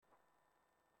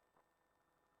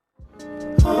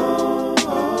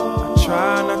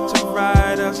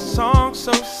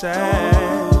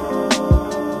sad.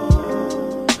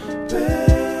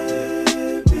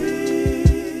 Baby,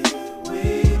 we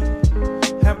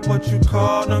have what you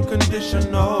call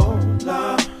unconditional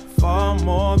love, far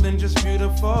more than just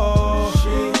beautiful.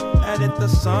 She added the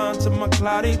sun to my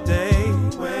cloudy day,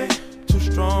 way too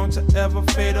strong to ever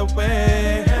fade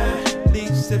away. At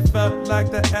least it felt like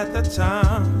that at the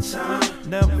time.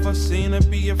 Never seen her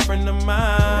be a friend of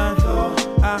mine.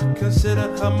 I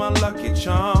considered her my lucky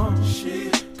charm. She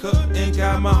couldn't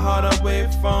guide my heart away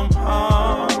from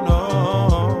harm,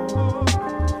 no.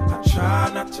 I try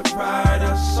not to write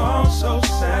a song so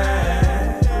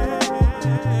sad,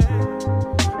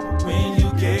 but when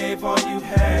you gave all you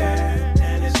had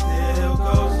and it still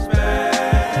goes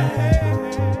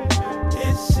back,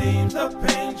 it seems the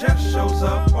pain just shows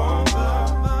up on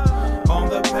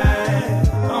the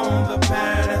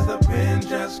pad as the pen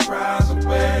just cries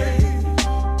away.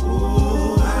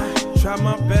 Ooh, I try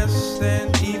my best and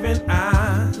even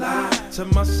I lie to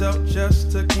myself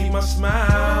just to keep my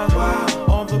smile. While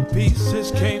all the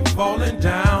pieces came falling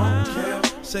down,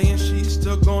 kept saying she's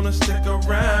still gonna stick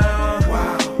around.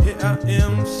 Wow, here I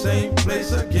am, same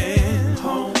place again,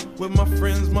 home with my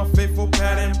friends, my faithful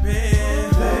pad and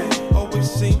pen. They always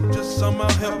seem to somehow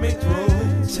help me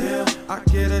through till I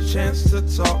get a chance to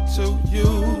talk to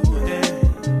you. And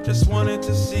just wanted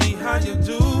to see how you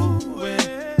doing.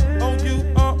 Oh, you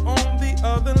are on the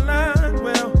other line.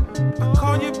 Well, I'll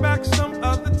call you back some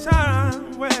other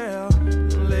time. Well,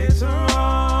 later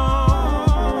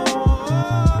on.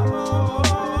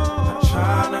 I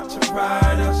try not to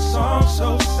write a song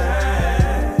so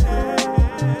sad,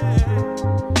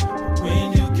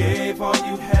 when you gave all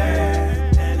you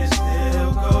had and it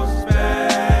still goes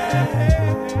back,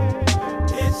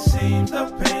 it seems the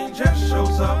pain just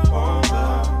shows up on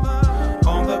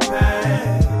the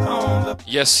pad, on the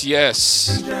Yes,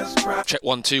 yes. Check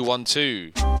 1 2 1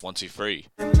 2 1 2 3.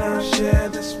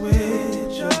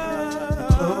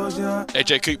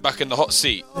 AJ Cook back in the hot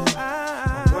seat,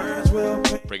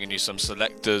 bringing you some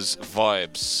Selectors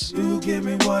vibes.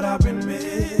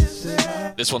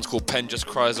 This one's called Pen Just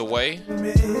Cries Away.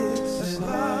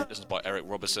 This is by Eric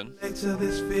Robertson.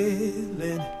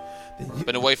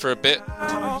 Been away for a bit.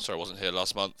 Sorry, I wasn't here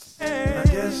last month.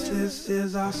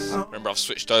 Remember, I've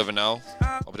switched over now.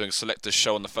 I'll be doing a Selectors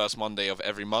show on the first Monday of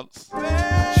every month. Try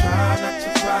not to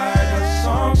write a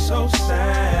song so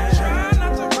sad. Try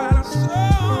not to write a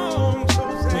song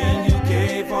so sad. When you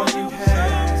gave all you had.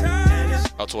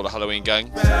 Out to all the Halloween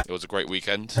gang. It was a great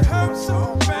weekend.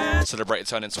 Celebrated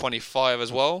turning 25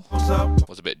 as well.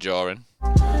 Was a bit jarring.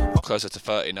 Closer to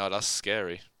 30 now, that's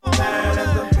scary.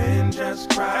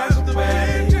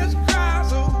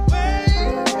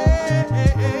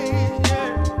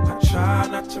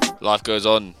 Life goes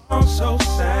on. So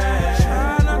sad.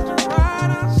 Try not to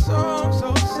write a song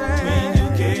so sad. When you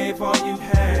gave all you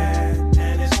had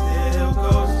and it still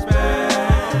goes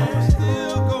back.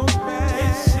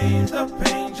 It seems the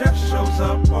pain just shows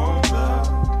up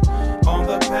on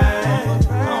the pad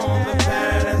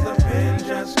as the pen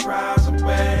just cries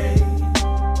away.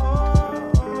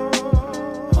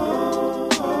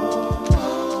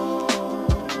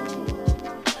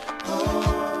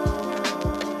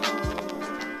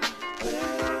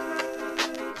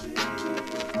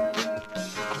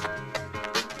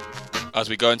 As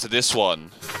we go into this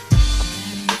one,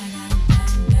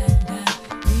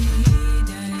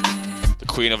 the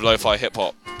queen of lo-fi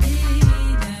hip-hop,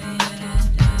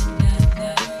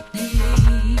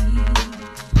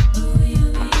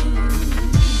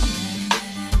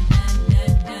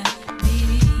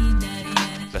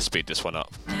 let's speed this one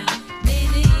up.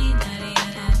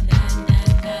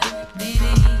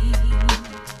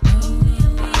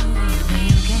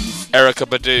 Erykah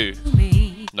Badu,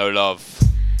 No Love.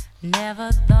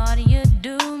 Never thought you'd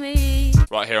do me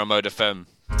right here on Mode FM.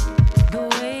 the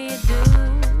way you do.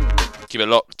 Keep it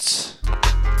locked.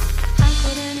 How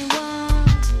could anyone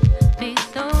be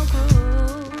so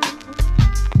cruel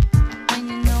when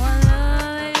you know I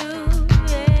love you?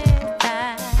 Yes, I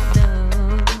do.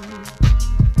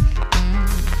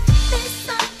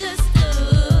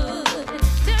 Misunderstood.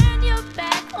 Turn your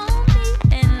back on me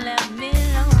and left me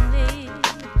lonely.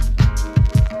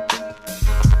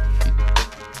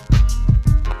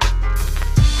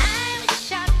 I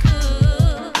wish I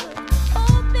could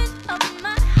open up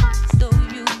my heart so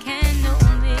you can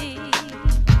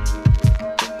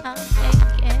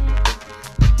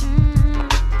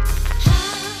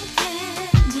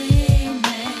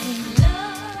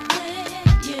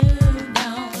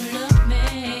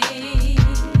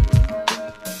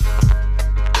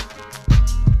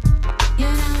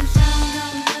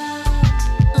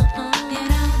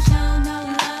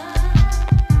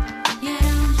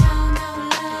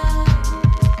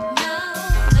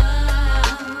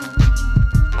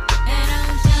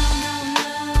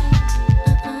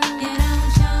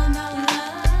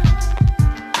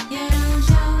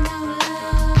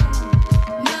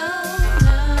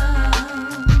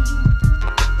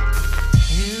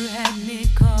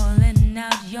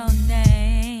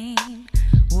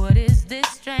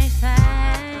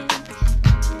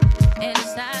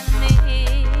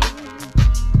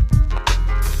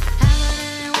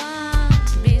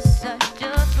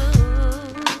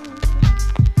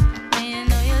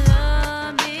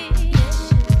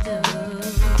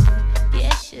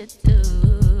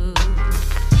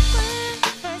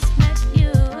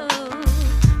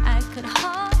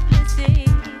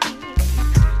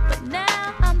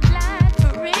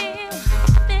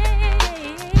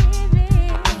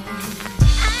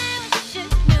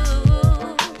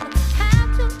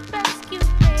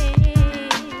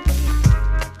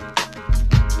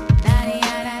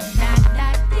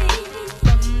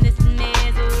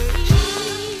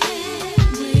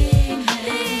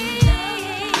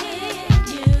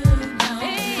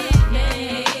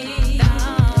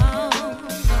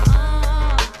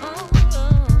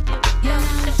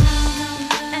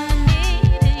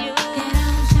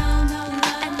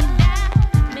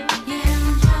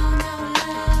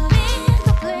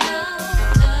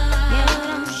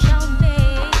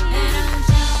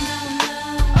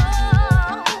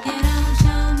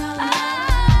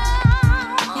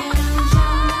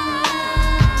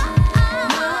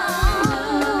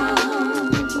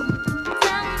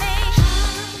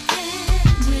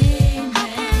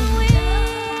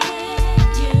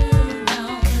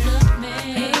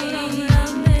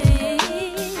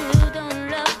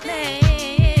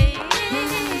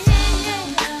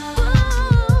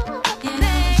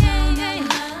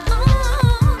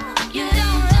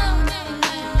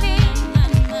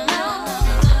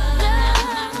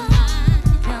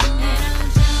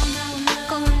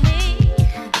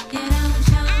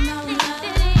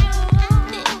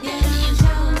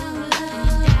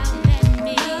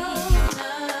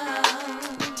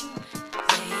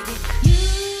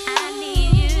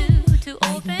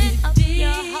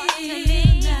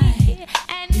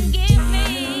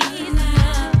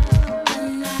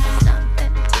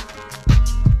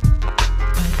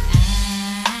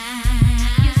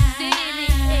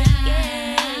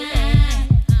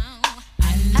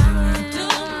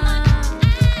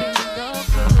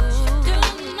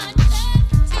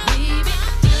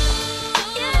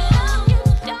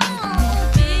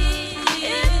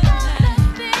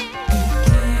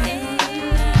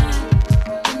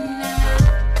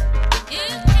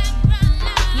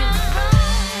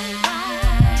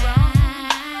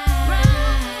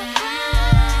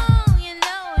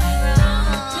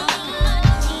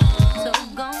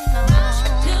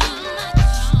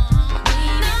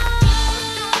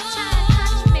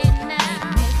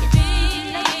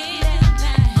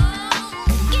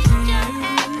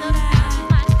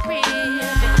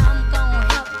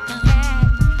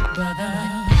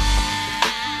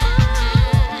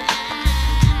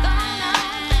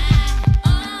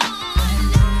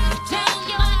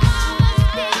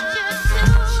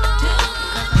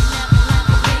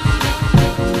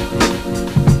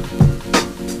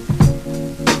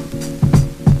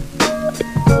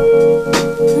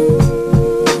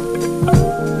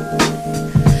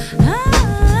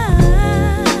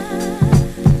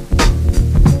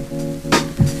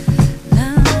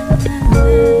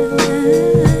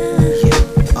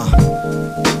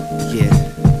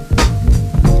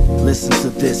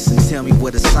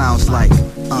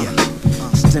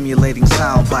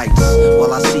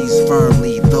squeeze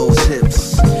firmly those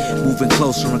hips, moving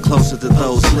closer and closer to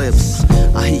those lips.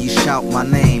 I hear you shout my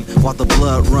name while the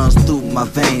blood runs through my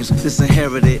veins. This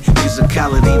inherited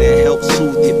musicality that helps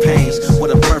soothe your pains.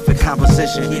 What a perfect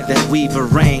composition that we've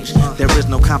arranged. There is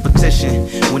no competition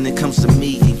when it comes to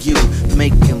me and you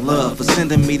making love. For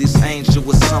sending me this angel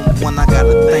with someone I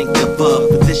gotta thank above.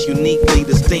 But this uniquely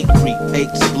distinct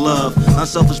creates of love,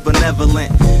 unselfish,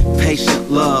 benevolent,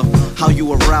 patient love. How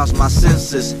you arouse my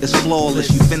senses is flawless.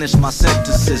 You finish my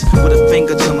sentences with a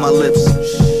finger to my lips.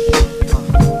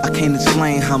 I can't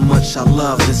explain how much I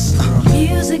love this.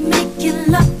 Music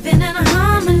making loving and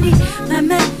harmony. My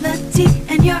melody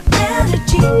and your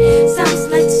energy sounds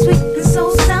like sweet and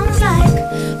soul sounds like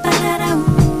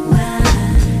ba-da-da-ooh-ah.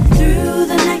 Through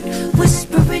the night,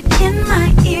 whisper it in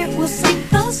my ear. We'll sing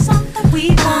the song that we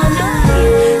wanna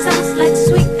hear. Sounds like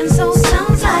sweet and soul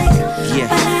sounds like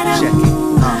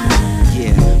ba-da-da-ooh-ah.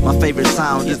 My favorite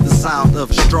sound is the sound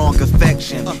of strong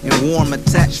affection and warm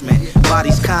attachment.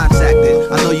 Bodies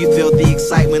contacted. I know you feel the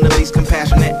excitement of these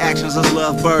compassionate actions as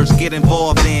lovebirds get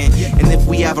involved in. And if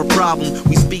we have a problem,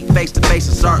 we speak face to face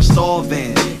and start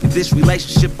solving. In this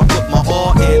relationship, I put my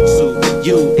all into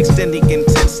you, extending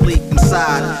intensely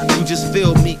inside. You just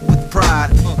fill me with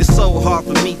pride. It's so hard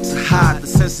for me to hide the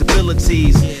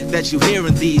sensibilities that you hear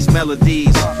in these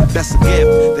melodies. That's a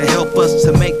gift that help us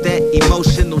to make that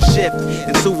emotional shift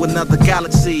into another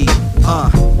galaxy.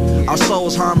 Our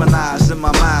souls harmonize in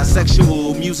my mind.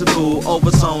 Sexual, musical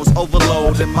overtones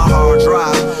overload in my hard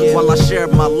drive while I share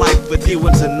my life with you.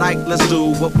 And tonight, let's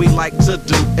do what we like to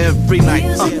do every night.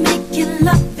 Music making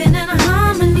loving and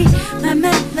harmony. My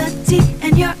melody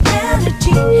and your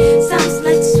energy sounds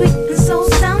like sweet and soul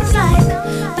sounds like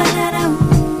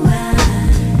ba-da-da-ooh-ah.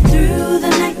 Through the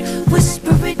night,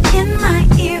 whisper it in my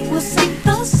ear. We'll sing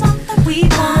the song that we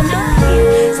wanna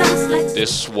hear. Sounds like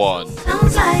This one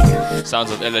sounds like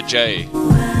sounds of Ella J.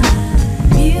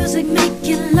 music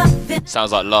making loving.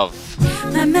 Sounds like love.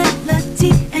 My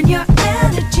melody and your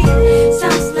energy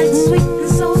sounds like sweet and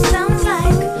soul sounds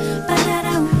like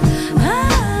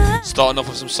ba-da-da-ooh-ah. Starting off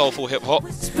with some soulful hip hop.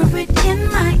 Whisper it in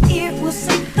my ear. We'll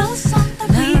sing the song that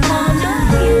we wanna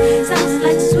hear. Sounds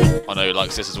like sweet I know he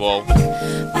likes this as well.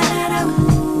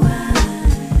 ba-da-da-ooh-ah.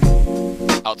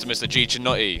 Out to Mr. G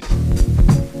Chinotti.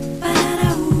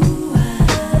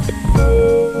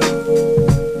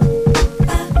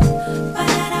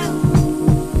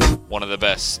 One of the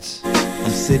best. I'm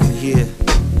sitting here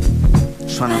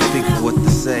trying to think of what to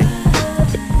say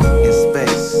in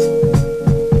space.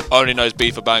 Only knows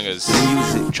B for bangers. The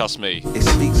music, Trust me. it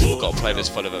speaks for Got a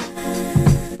playlist full of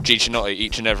them. G Chinotti,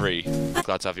 each and every.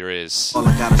 Glad to have your ears. all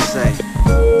I gotta say.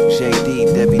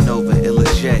 JD, Debbie Nova, Illa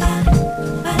J.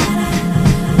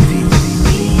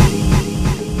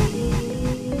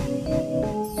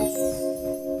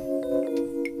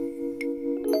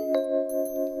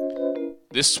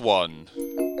 This one,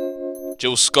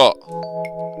 Jill Scott.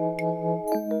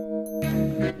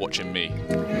 Watching me.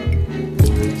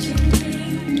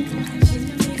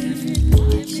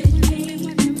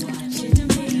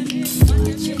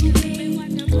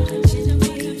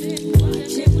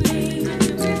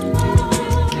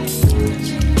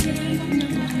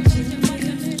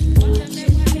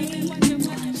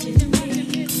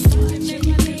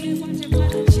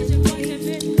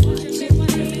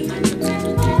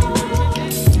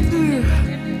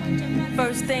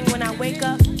 First thing when I wake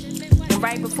up, and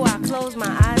right before I close my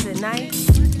eyes at night,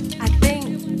 I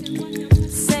think,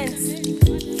 sense,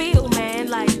 feel, man,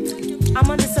 like I'm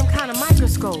under some kind of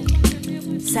microscope.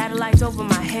 Satellites over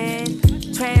my head,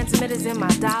 transmitters in my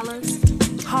dollars,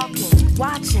 hawking,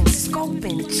 watching,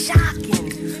 scoping,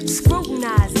 shocking,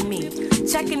 scrutinizing me,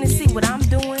 checking to see what I'm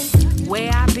doing,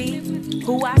 where I be,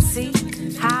 who I see,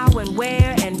 how and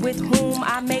where and with whom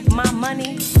I make my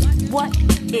money. What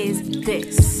is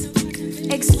this?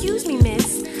 Excuse me,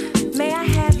 miss, may I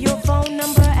have your phone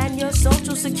number and your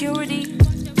social security?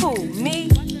 Who, me?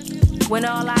 When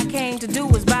all I came to do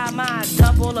was buy my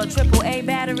double or triple A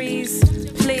batteries?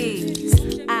 Please,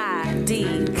 I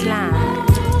decline.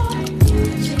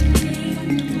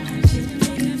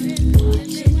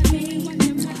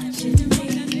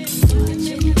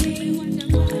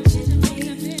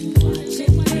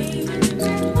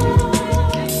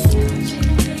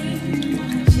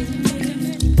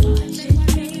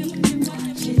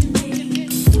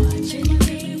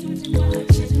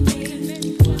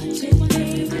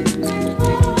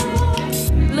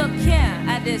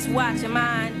 Watching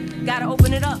my mind. Gotta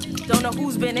open it up, don't know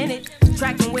who's been in it.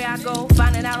 Tracking where I go,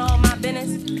 finding out all my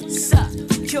business.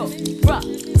 Security,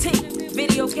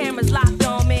 video cameras locked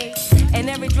on me. In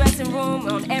every dressing room,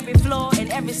 on every floor,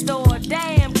 in every store.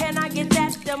 Damn, can I get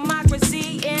that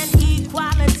democracy and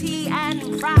equality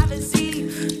and privacy?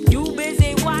 You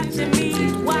busy watching me.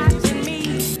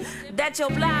 That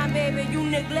you're blind, baby, you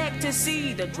neglect to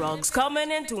see the drugs coming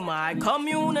into my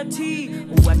community,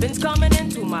 weapons coming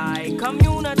into my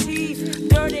community,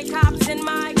 dirty cops in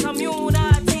my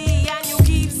community, and you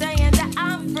keep saying that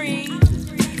I'm free,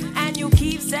 and you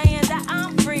keep saying that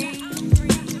I'm free,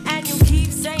 and you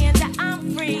keep saying that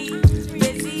I'm free,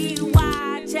 busy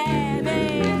watching me.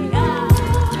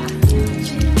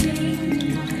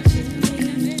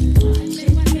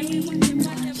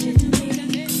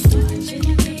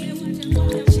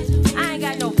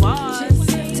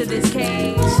 To this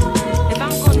cage. If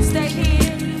I'm gonna stay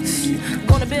here, I'm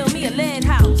gonna build me a lead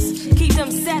house. Keep them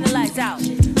satellites out.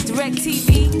 Direct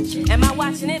TV. Am I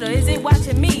watching it or is it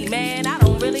watching me? Man, I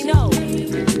don't really know.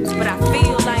 But I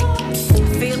feel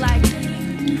like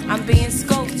I'm being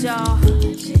scoped, y'all.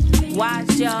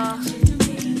 Watch, y'all.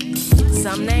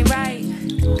 Something ain't right.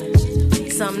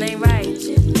 Something ain't right.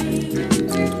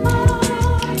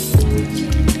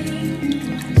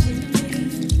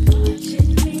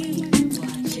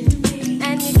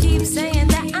 Saying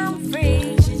that I'm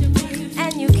free,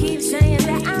 and you keep saying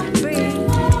that I'm free,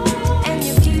 and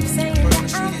you keep saying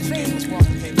that I'm free,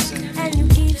 and you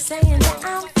keep saying that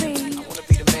I'm free, and you keep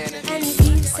saying that I'm free, and you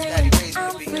keep saying that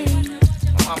I'm free,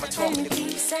 and you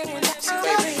keep saying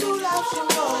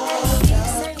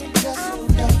that I'm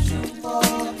free,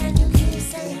 and you keep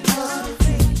saying that I'm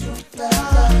free.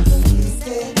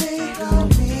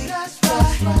 That's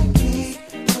right, me.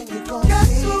 When you gon'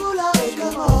 guess who loves you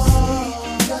more?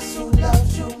 Guess who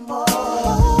loves you more?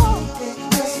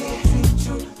 Guess who treats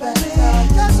you better?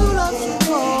 Guess who loves you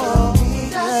more?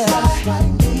 That's right,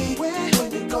 me. When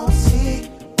you gon' see,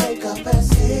 wake up and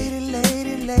see,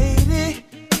 lady,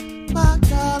 my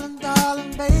darling,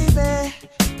 baby.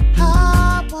 I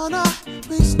wanna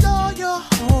restore your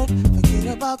hope. Forget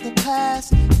about the past.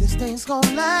 This thing's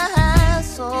gon'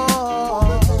 last.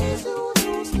 Oh,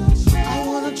 I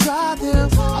wanna try them.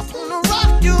 I wanna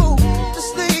rock you to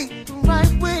sleep the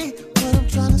right way. What I'm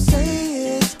trying to say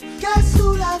is, guess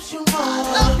who loves you more? I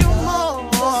love you more.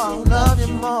 Love you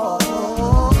more.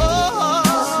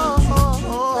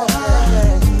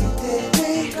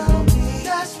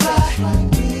 That's right,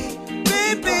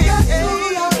 baby. Guess who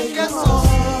loves you more?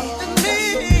 It's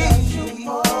me.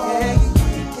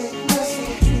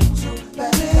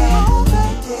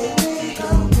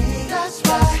 That's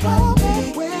right.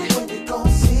 When you gon'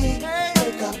 see,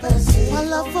 wake up and see. My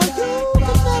love for you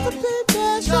can never be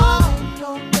measured.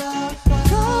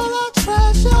 Girl, I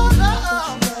treasure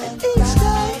each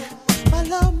day. My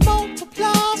love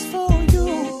multiplies for you.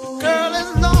 Girl, as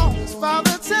long as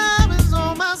Father Time is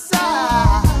on my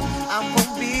side, I'm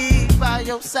gonna be by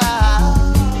your side.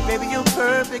 Baby, you're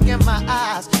perfect in my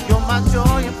eyes. You're my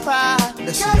joy and pride.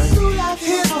 Listen,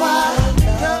 here's why.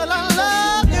 Girl, I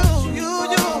love you.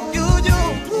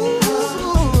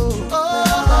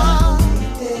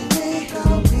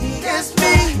 It's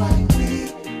me.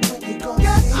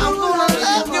 I'm gonna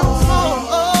love you more.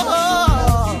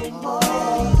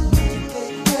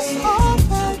 Oh,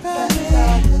 baby.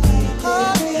 Oh,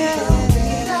 yeah.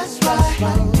 That's right.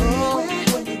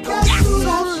 Guess who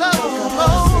loves you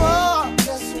more?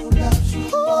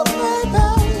 Oh, baby,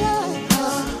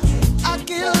 yeah. I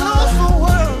get lost for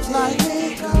words like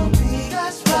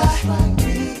that's right.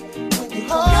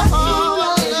 Oh,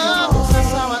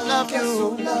 that's how I love you.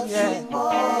 Yeah.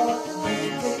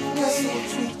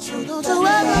 Don't you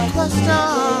ever question.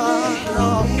 No,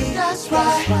 that's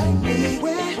right.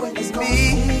 It's me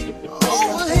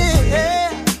over here.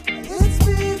 Yeah. It's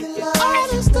me, the love.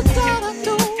 Honest to God, I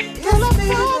do. Girl, I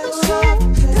promise you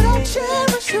that I'll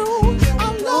cherish you. I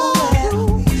love you,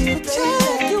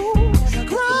 protect you,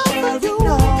 cry for you.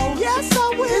 Yes, I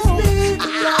will.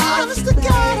 Honest to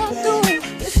God, I do.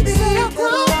 Say I'll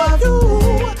cry for you.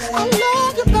 I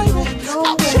love you, baby.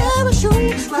 I'll cherish you.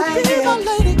 You'll be my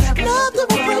lady. Nothing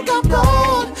will break our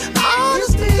bond.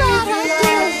 Honest to God, I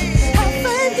do. Have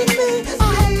faith in me. I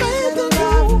have faith in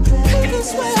you. This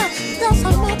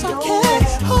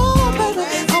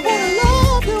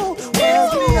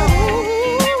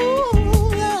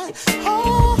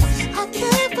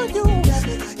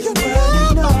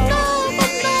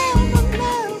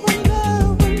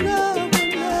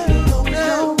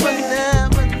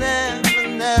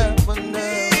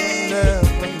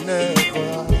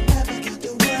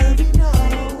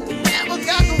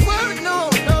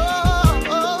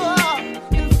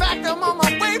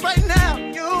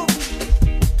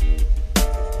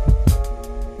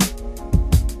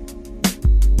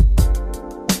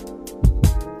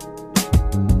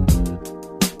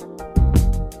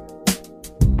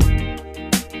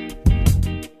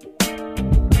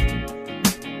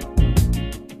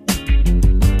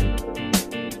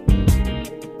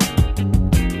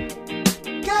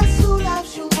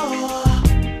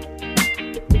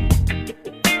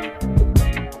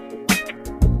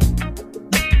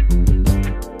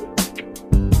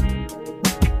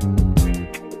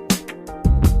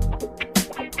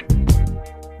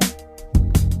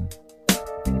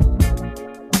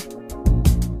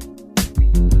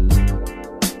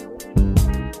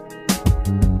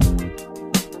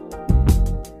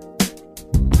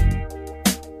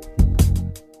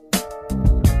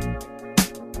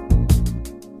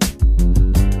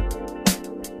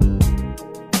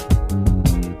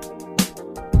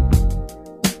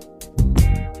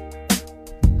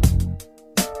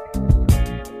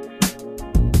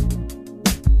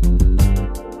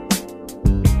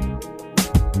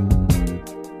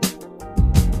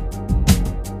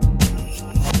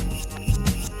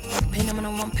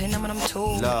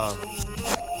Love.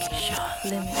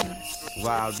 Limitless.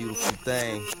 Wild, beautiful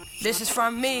thing. This is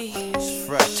from me It's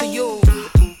fresh. to you,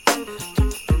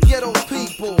 Ghetto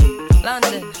people,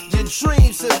 London. your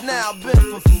dreams have now been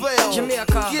fulfilled.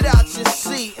 Jamaica. Get out your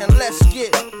seat and let's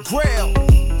get grilled.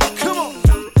 Come on.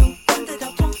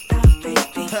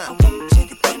 Huh.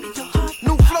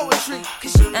 New Flowetry.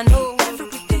 And who?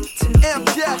 Amp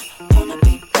Def.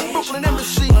 Brooklyn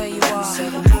Embassy. Where you are.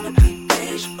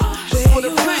 For the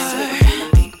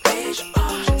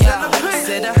Yeah.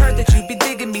 Said I heard that you be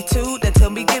digging me too. Then tell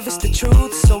me give us the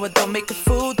truth, so it don't make a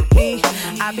fool of me.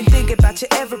 I've been thinking about you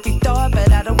every thought,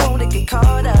 but I don't wanna get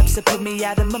caught up. So put me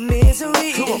out of my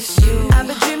misery. It's you. I've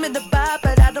been dreaming about,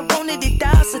 but I don't want it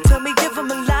down. So tell me, give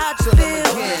them a lot to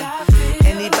feel.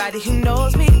 Anybody who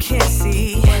knows me can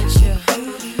see.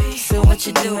 So what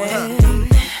you doing?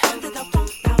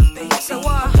 So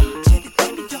what?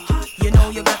 You know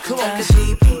you got to focus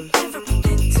people.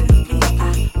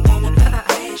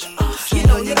 You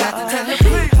know you got to tell the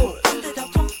people.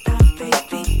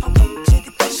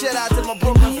 shout out to my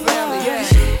Brooklyn family. Yeah.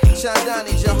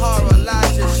 Shadani, Jahara,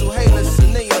 Elijah, Suhaila,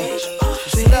 Sania.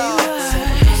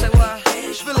 Say what?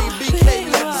 Philly, BK, in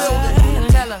the building.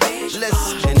 Tell her.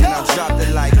 Listen, and then I dropped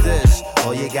it like this.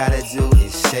 All you gotta do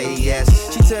is say yes.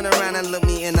 She turned around and looked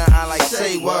me in the eye like,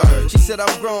 say word. She said,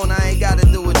 I'm grown, I ain't gotta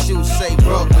do what you say.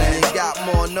 Brooklyn, you got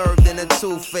more nerve than a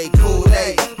two-fake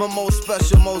Kool-Aid. My most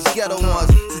special, most ghetto ones.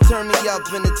 So turn me up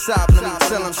in the top, let me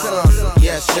tell them.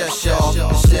 Yes, yes, y'all.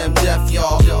 It's Amp Def,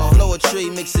 y'all. Flowetry,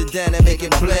 mix it down and make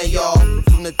it blend, y'all.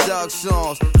 From the thug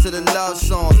songs to the love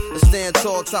songs. I stand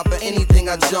tall, top of anything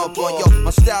I jump on. Yo,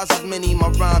 my styles is many, my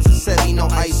rhymes is heavy. No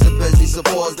ice or busy,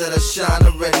 supports that I shine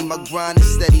already. My grind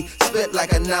is steady, spit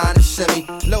like a 9 and semi.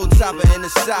 Low topper in the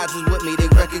sides is with me, they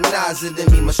recognize it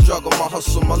in me. My struggle, my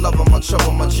hustle, my love, my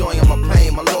trouble, my joy, and my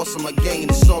pain. My loss and my gain,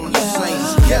 it's all in the same.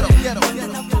 It's ghetto, ghetto,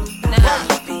 ghetto.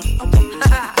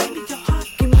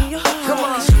 Give me your heart. Come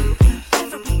on.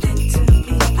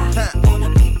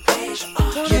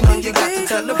 You know you got to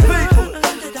tell the people.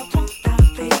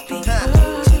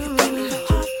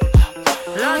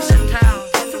 London town.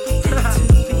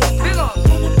 Big up.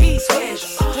 East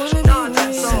West. North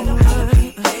and South.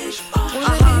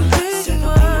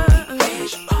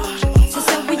 So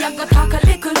say we a go talk a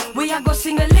little, we a go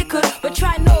sing a little, but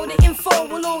try know the info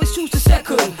will always choose to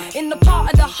second. In the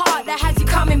part of the heart that has you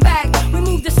coming back, we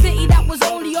moved the city that was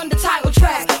only on the title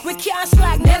track. We can't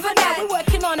slack, never that. We're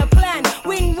working on a plan.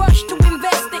 We in rush to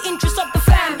invest the interest of the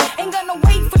fam. Ain't gonna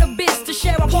wait for the biz to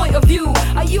share a point of view.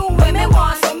 Are you women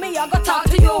want so me? I gotta talk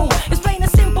to you. It's plain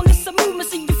and simple, it's a movement,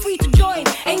 so you're free to join.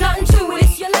 Ain't nothing to it,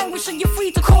 it's your language, so you're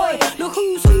free to coin. The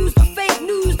who's, the fake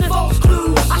news, the false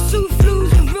clues. I soothe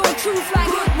flus with real truth like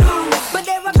good news. But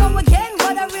there I go again,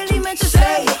 what I really meant to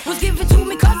say was give it to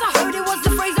me cause I heard it was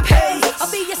the phrase of pay.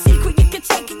 I'll be your secret, you can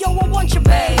take it, yo, I want your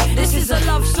babe. This is a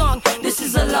love song, this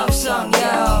is a love song,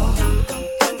 yo.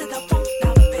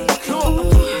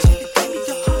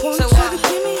 So what?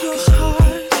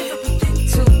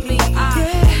 To me,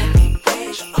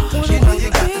 You know you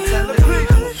got to tell the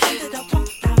people.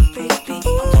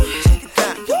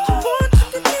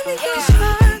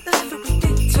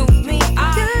 to me,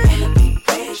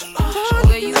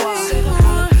 where you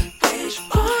are,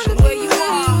 where you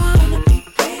are,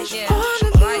 yeah,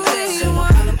 right there.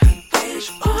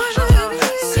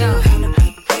 Yeah,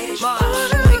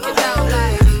 Mars, break it down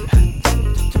like.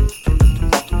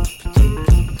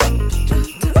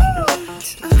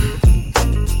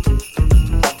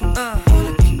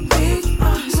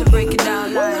 So break it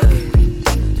down like.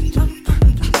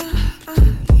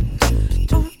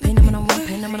 Pain them on one,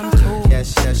 pain them on two.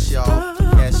 Yes, yes, y'all.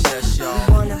 Yes, yes,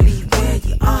 y'all. Wanna be where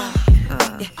you are.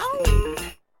 Yeah.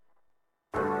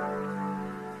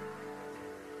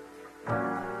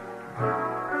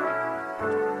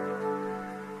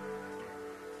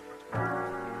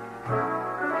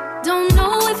 Don't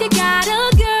know if you got a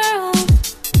girl.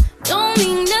 Don't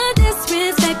mean no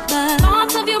disrespect, but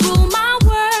thoughts of you rule my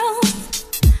world.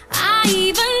 I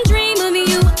even dream of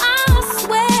you, I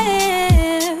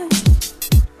swear.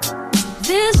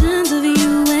 Visions of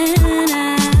you and I.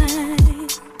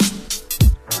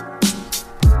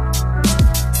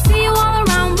 See you all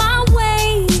around my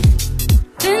way.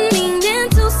 Been meaning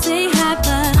to say hi,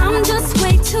 but I'm just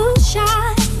way too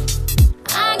shy.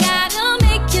 I gotta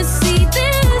make you see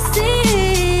this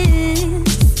is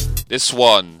This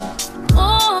one,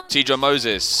 all T.J.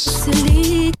 Moses,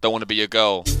 silly. Don't Want to Be Your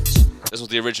Girl. This was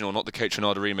the original, not the Kate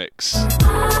Trinada remix.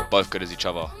 Both good as each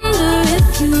other. Wonder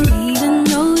if you even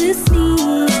notice me.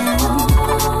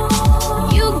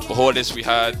 You Before this, we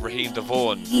had Raheem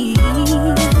DeVaughn give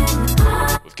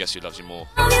with Guess Who Loves You More.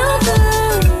 you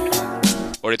good.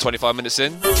 Already 25 minutes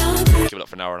in. Give it up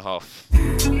for an hour and a half.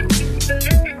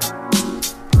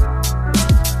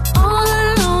 All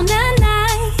alone at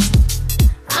night,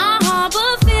 I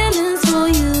harbor feelings for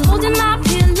you, holding my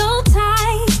pillow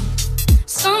tight.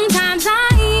 Sometimes I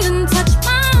even touch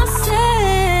myself,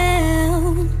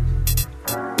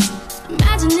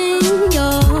 imagining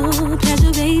your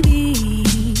pleasure, baby.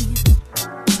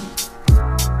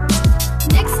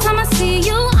 Next time I see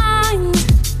you, I'm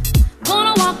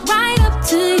gonna walk right up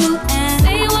to you and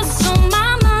say what's on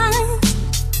my mind.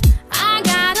 I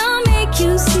gotta make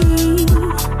you see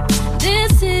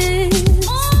this is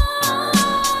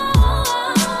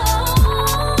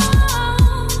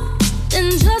than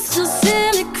just a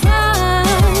silly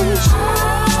crush.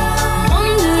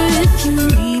 Wonder if you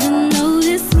even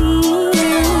notice me.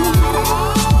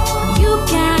 You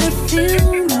gotta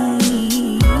feel me.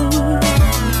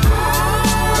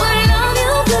 Would love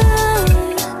you good.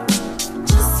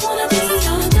 Just wanna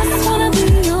be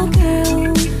your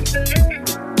girl.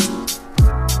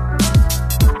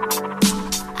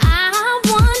 I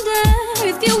wonder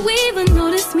if you even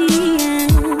notice me.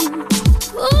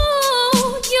 Ooh,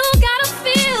 you gotta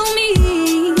feel me.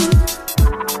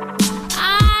 I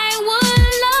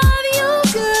would love you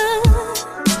good.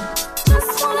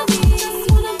 Just wanna be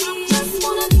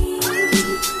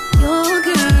your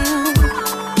girl.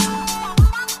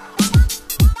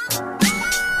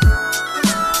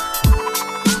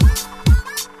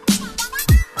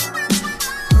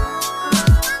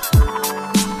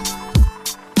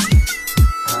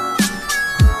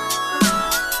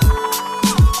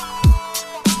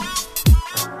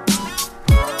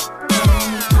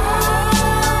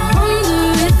 Wonder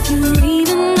if you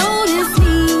even notice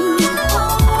me.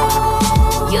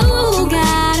 You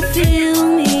gotta feel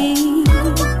me.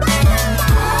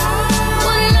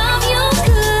 Would love you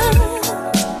good.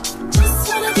 Just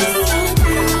wanna be your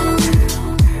girl.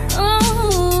 Oh,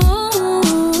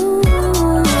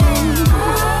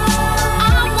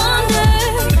 I wonder.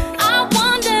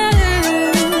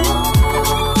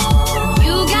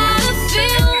 You gotta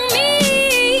feel me.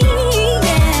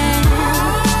 Yeah,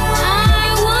 I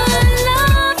would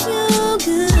love you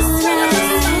good.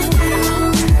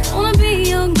 Wanna be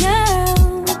your girl.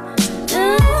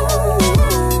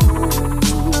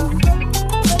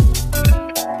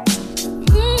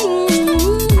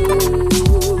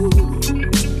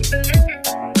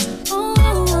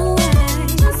 Oh, I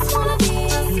just wanna be.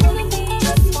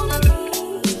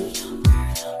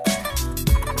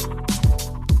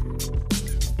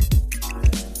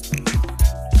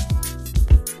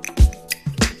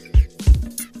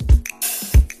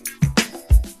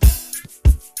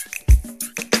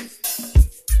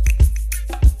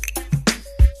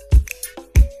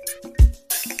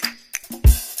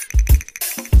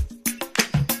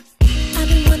 I've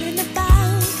been wondering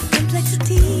about the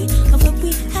complexity of what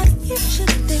we have here.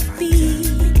 Should there be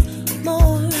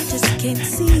more? Just can't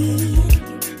see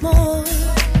more.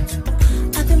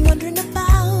 I've been wondering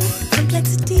about the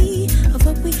complexity of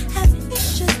what we have here.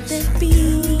 Should there be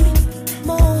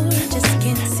more? Just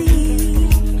can't see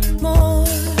more.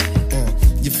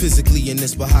 You're physically in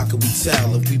this, but how could we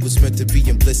tell if we was meant to be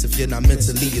in bliss if you're not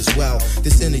mentally as well?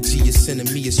 This energy you're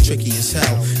sending me is tricky as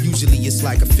hell. Usually it's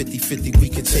like a 50-50, we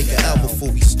could take a L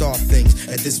before we start things.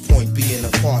 At this point, being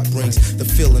apart brings the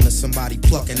feeling of somebody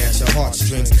plucking at your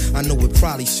heartstrings. I know it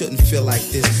probably shouldn't feel like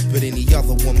this, but any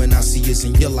other woman I see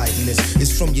isn't your likeness.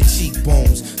 It's from your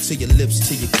cheekbones, to your lips,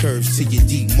 to your curves, to your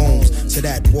deep moans, to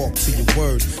that walk, to your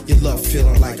words. Your love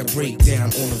feeling like a breakdown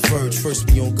on the verge. First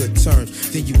we on good terms,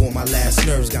 then you on my last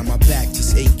nerves. Got my back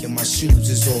just aching, my shoes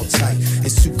is all tight.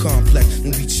 It's too complex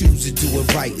when we choose to do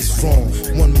it right. It's wrong.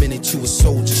 1 minute you a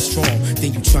soldier strong,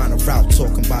 then you trying to route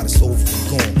talking about it's over and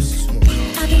gone.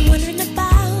 I've been wondering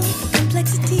about the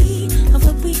complexity of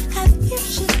what we have here.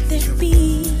 Should there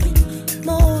be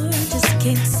more? Just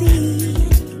can't see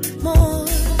more.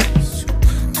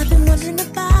 I've been wondering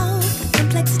about the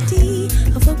complexity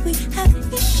of what we have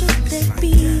here. Should there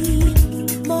be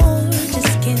more?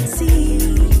 Just can't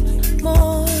see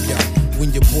more.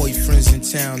 When your boyfriend's in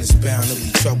town, it's bound to be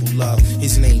trouble, love.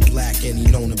 His name Black and he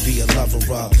known to be a lover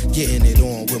of getting it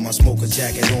on with my smoker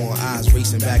jacket on. Eyes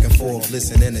racing back and forth,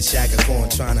 listening to Shaka Khan,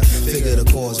 trying to figure the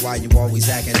cause why you always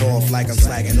acting off like I'm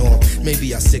slacking off.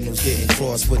 Maybe our signals getting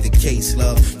crossed with the case,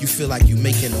 love. You feel like you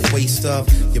making a waste of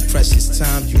your precious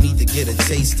time. You need to get a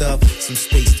taste of some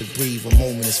space to breathe. A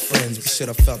moment as friends, we should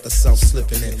have felt ourselves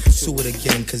slipping into it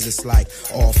again, cause it's like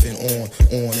off and on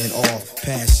and off.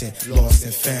 Passion, lost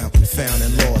and found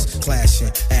and lost,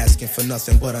 clashing asking for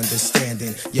nothing but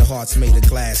understanding. Your heart's made of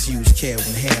glass, use care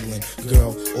when handling.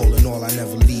 Girl, all in all, I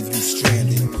never leave you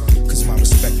stranded. Cause my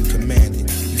respect you commanded,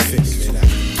 you figured it out.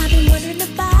 I've been wondering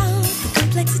about the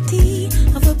complexity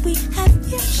of what we have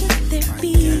here. Should there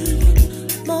be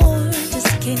more?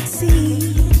 Just can't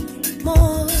see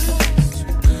more.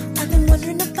 I've been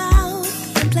wondering about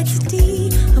the complexity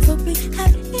of what we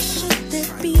have here. Should there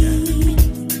be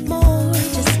more?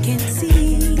 Just can't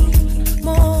see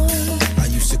more. I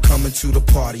used to come into the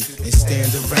party and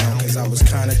stand around, cause I was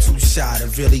kinda too shy to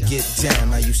really get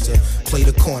down. I used to play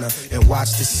the corner and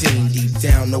watch the scene. Deep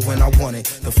down, know when I wanted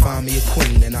to find me a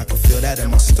queen. And I could feel that in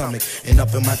my stomach and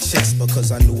up in my chest,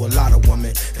 because I knew a lot of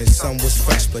women and some was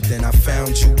fresh. But then I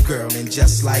found you, girl, and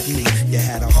just like me, you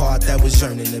had a heart that was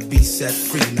yearning to be set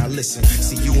free. Now listen,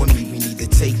 see you and me, we need to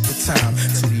take the time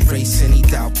to erase any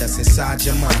doubt that's inside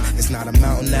your mind. It's not a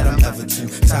mountain that I'm ever too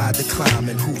tired to climb.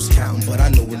 And who's counting, but I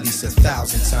know at least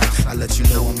 1,000 times I let you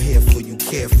know I'm here for you,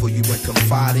 care for you, and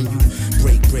confide in you.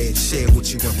 Break bread, share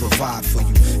with you, and provide for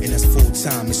you. And that's full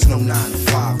time, it's no 9 to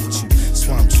 5 with you. That's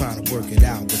why I'm trying to work it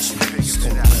out with you.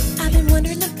 I've been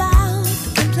wondering about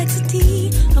the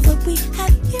complexity of what we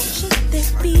have here. Should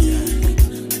there be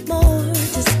more?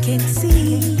 Just can't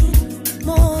see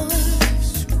more.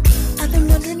 I've been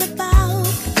wondering about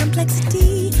the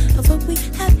complexity of what we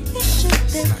have here. Should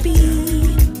there be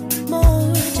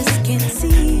more? Just can't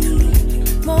see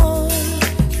more.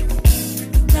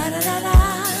 Da da da da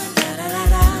da da da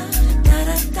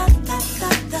da da da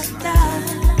da da da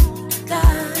da.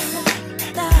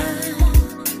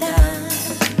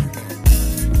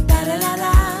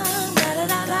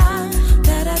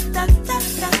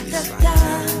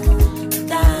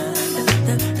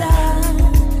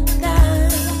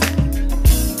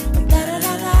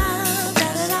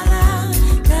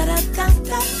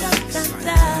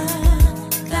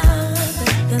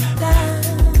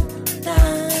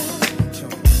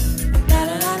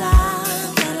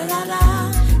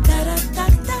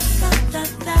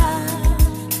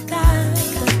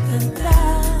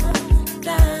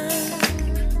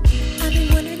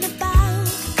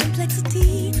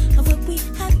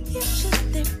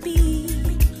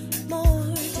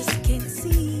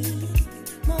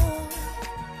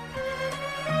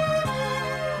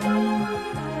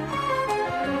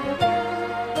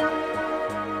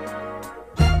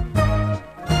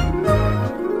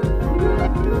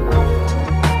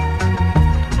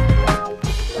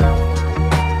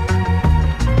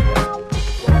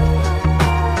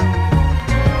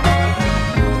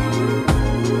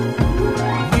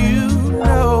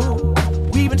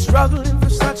 Struggling for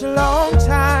such a long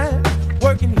time,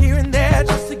 working here and there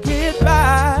just to get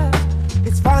by.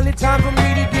 It's finally time for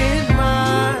me to get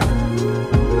mine.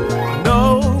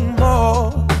 No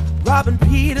more robbing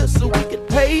Peter so we could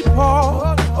pay Paul.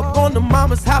 Up on the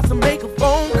mama's house to make a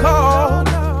phone call.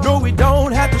 No, we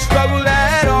don't have to struggle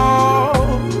at all.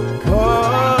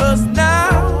 Cause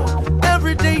now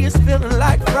every day is feeling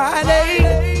like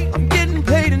Friday. I'm getting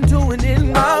paid and doing it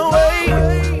my way.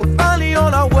 We're finally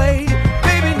on our way.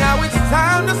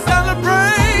 Time to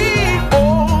celebrate.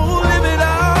 Oh, live it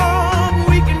up.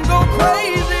 We can go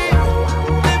crazy.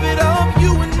 Live it up,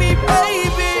 you and me,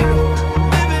 baby.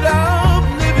 Live it up,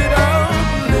 live it up,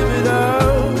 live it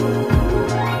up.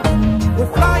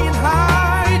 We're flying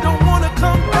high, don't wanna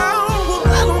come down. We'll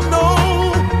let them know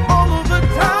all over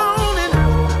town. And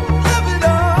live it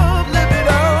up, live it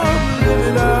up, live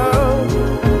it up.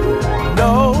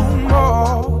 No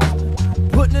more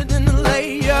putting it in the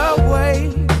layaway.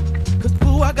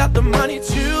 I got the money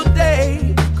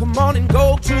today. Come on and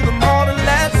go to the mall and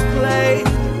let's play.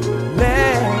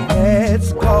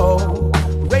 Let's go.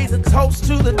 Raise a toast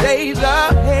to the days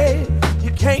ahead.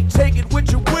 You can't take it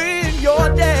with you when you're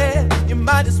dead. You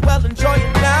might as well enjoy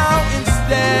it now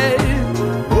instead.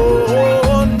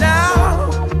 Oh, now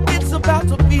it's about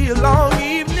to be a long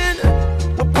evening.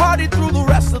 We'll party through the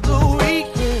rest of the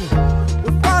weekend.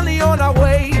 We're finally on our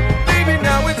way. Baby,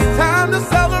 now it's time to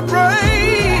celebrate.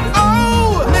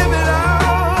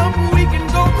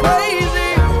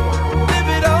 Crazy, live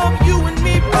it up, you and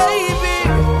me, baby.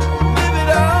 Live it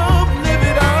up, live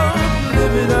it up,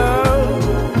 live it up.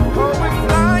 Oh, we're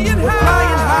flying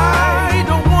high,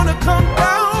 don't wanna come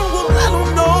down. We'll let them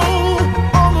know.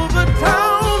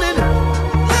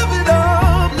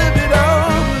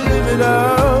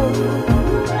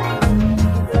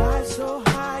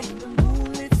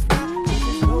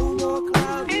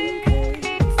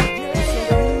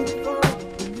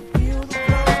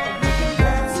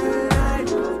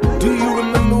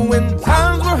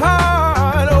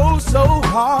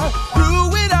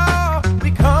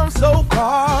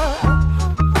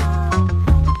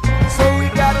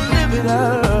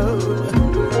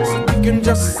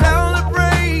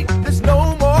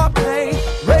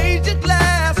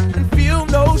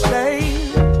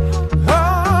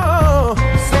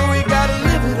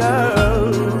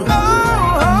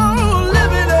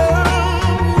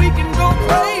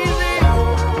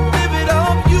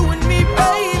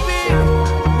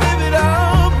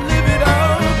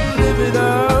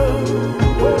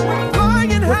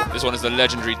 This one is the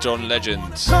legendary John Legend.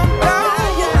 This one's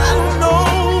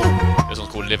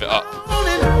called Live It Up. Live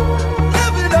it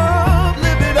up,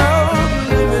 live it up,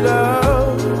 live it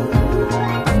up.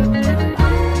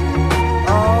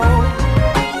 Oh,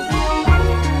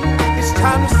 it's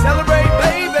time to celebrate,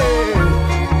 baby.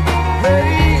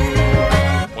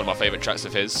 Hey. One of my favourite tracks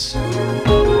of his. We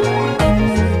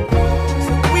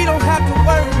don't have to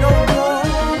worry no more.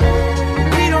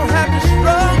 We don't have to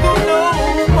struggle no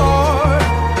more.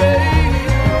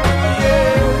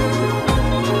 Yeah.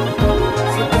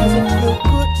 So does it feel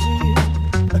good to you?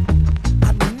 I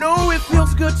know it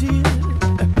feels good to you.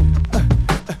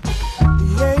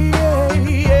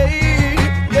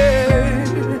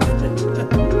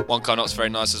 Yeah. One Car Knots very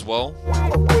nice as well.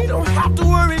 We don't have to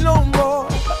worry no more.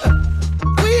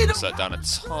 We don't Set down a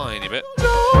tiny bit,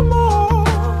 no more.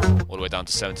 all the way down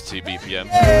to 72 BPM.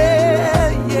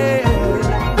 Yeah, yeah.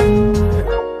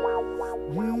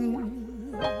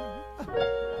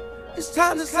 It's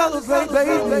time to celebrate,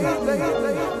 baby.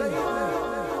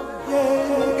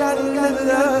 Yeah, gotta live it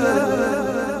up.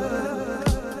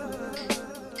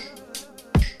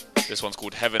 This one's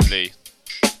called Heavenly.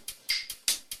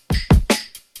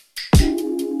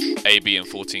 AB and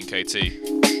 14KT.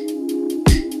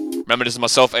 Remember, this is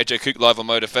myself, AJ Cook, live on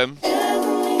Mode FM.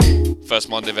 First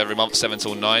Monday of every month, 7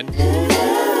 till 9.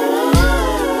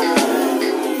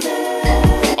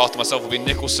 After myself will be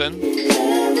Nicholson,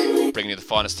 bringing you the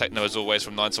finest techno as always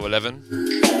from 9 to 11.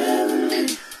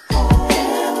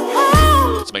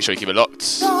 So make sure you keep it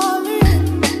locked.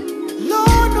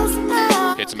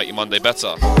 Here to make your Monday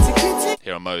better.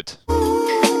 Here on Mode.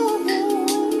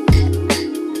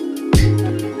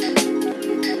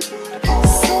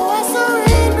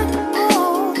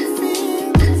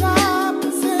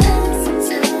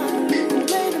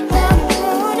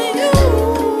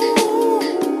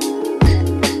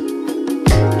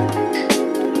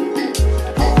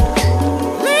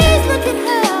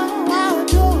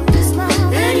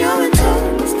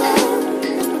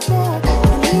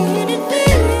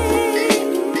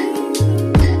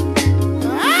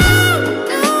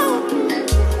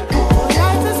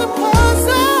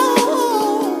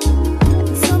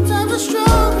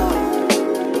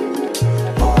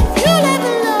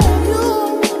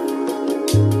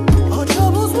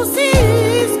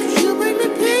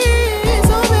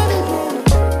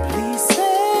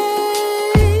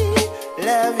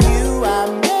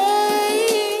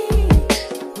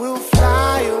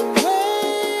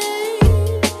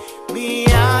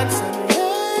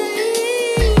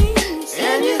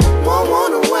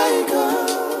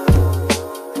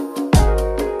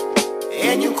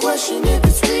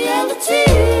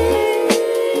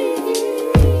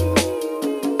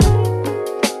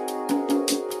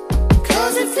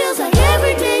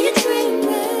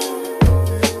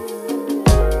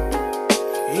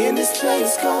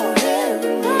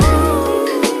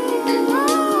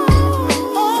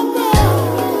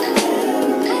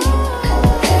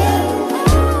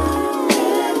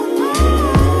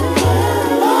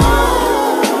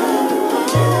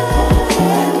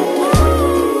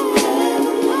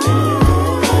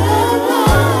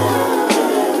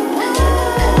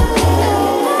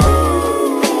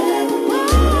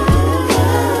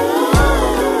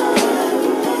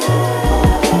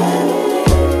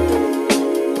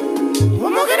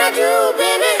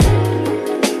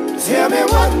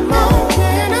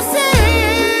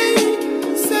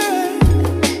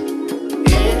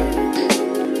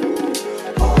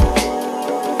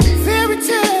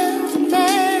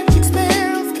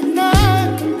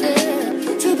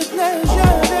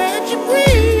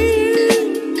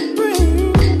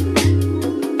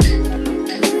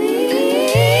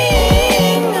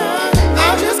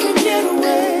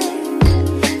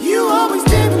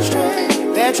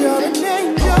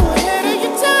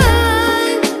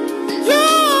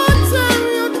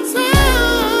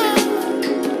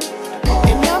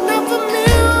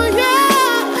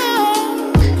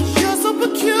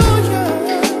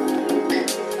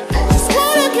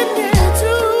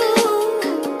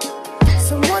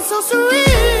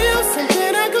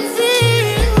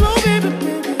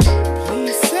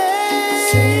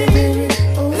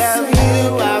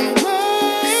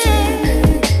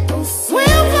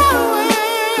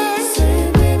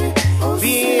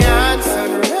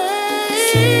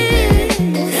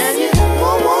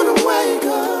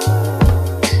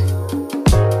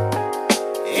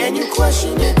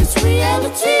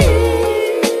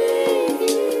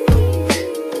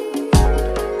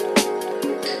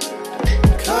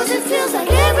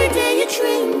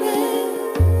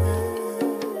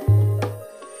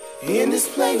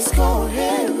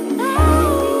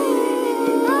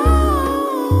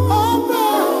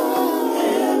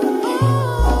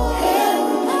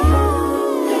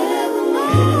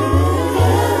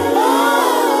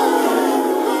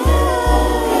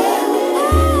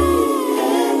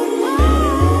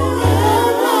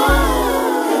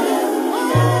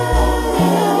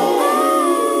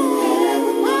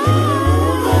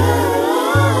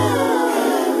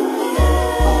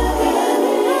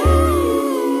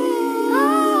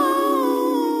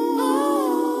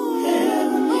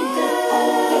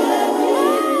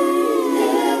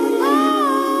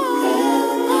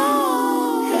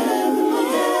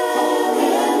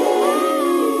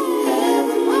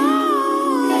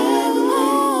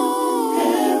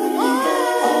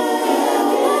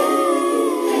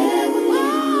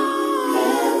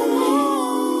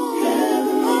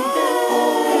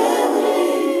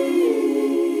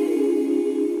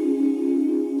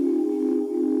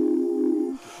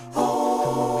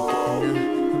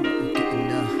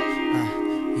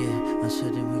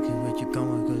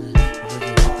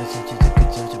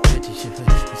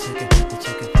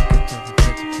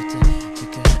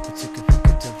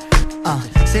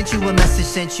 Sent you a message,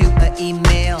 sent you an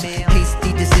email.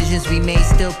 Hasty decisions we made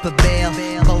still prevail.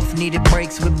 Both needed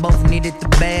breaks, we both needed to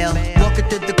bail. Walking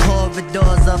through the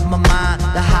corridors of my mind,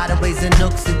 the hideaways and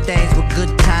nooks and things were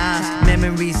good times.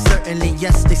 Memories certainly,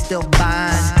 yes, they still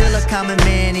bind. Still a common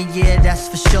man, and yeah, that's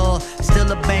for sure. Still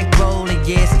a bankroll, and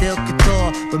yeah, still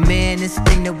couture. But man, this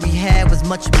thing that we had was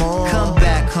much more. Come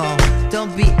back home,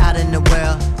 don't be out in the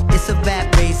world. It's a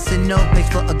rat race and no place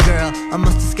for a girl.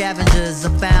 Amongst the scavengers, I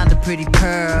found a pretty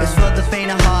pearl. It's for the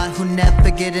faint of heart who never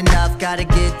get enough. Gotta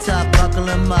get tough, buckle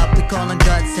them up. We callin'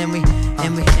 guts and we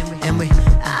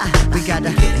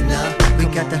gotta get enough. We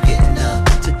gotta get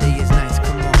enough. Today is nice,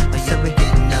 come on. I said we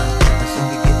getting up. I said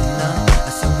we getting up. I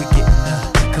said we getting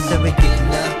up. Come said we getting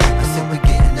up. I said we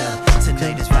getting up.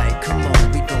 Tonight is right, come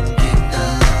on, we gon' get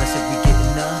up. I said we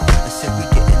getting up. I said we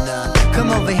getting up. Come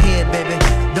over here, baby.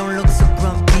 Don't look so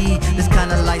grumpy. This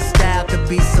kind of lifestyle could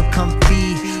be so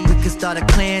comfy. We could start a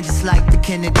clan just like the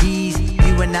Kennedys.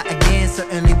 You and I again,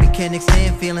 certainly we can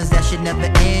extend feelings that should never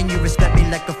end. You respect me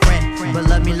like a friend, but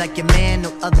love me like your man,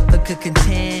 no other could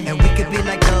contend. And we could be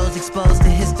like those exposed to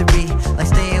history, like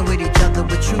staying with each other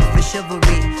with truth and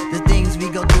chivalry. The things we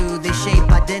go through, they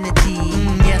shape identity.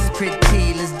 Yes,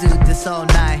 pretty, let's do this all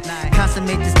night.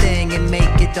 Consummate this thing and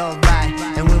make it alright.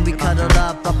 And when we cuddle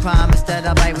up, I promise that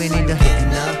I'll bite. We need to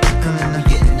getting up, come on,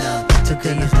 getting up.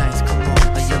 Today is nice, come on,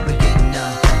 I said we getting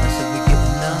up. I said we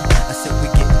getting up, I said we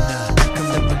getting up. Come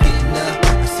on, we getting up,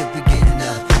 I said we getting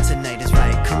up. Tonight is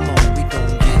right, come on, we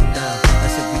gon' get up. I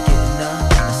said we getting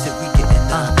up, I said we getting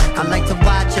up. I like to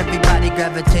watch everybody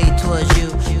gravitate towards you.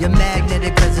 Your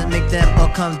magnetic presence make them all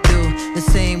come through. The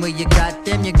same way you got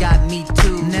them, you got me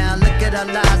too. Now look at our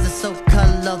lives, it's so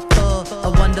colorful. A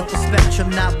wonderful spectrum,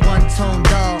 not one tone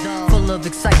dull. Full of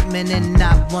excitement and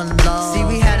not one love. See,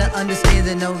 we had an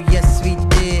understanding, oh yes we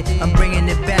did. I'm bringing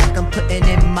it back, I'm putting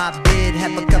in my bid.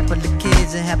 Have a couple of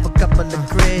kids and have a couple of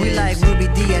cribs. We like Ruby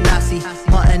D and Ossie,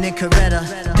 Martin and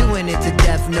Coretta. Doing it to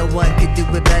death, no one could do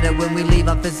it better. When we leave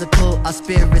our physical, our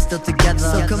spirit's still together.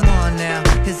 So come on now,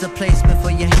 here's a placement for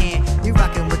your hand. You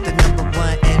rockin' with the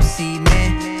 #1 MC,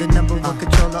 man. The #1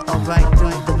 controller, alright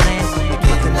through the land. So we're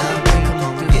getting up, come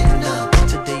on, we're getting up.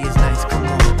 Today is nice, come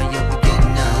on, oh yeah, we're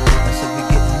getting up. I said we're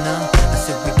getting up, I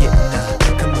said we're getting up.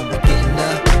 Come on, we're getting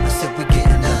up, I said we're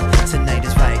getting up. Tonight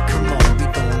is right, come on, we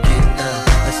gon' get up.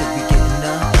 I said we're getting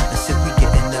up, I said we're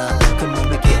getting up. Come on,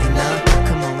 we're getting up,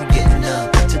 come on, we're getting up.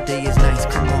 Today is nice,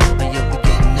 come on, oh yeah, we're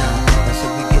getting up. I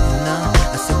said we're getting up,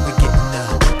 I said we're getting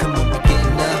up. Come on, we're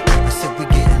getting up, I said we're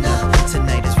getting up.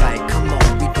 Tonight is right, come on,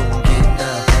 we gon' get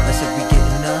up. I said we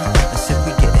getting up, I said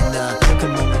we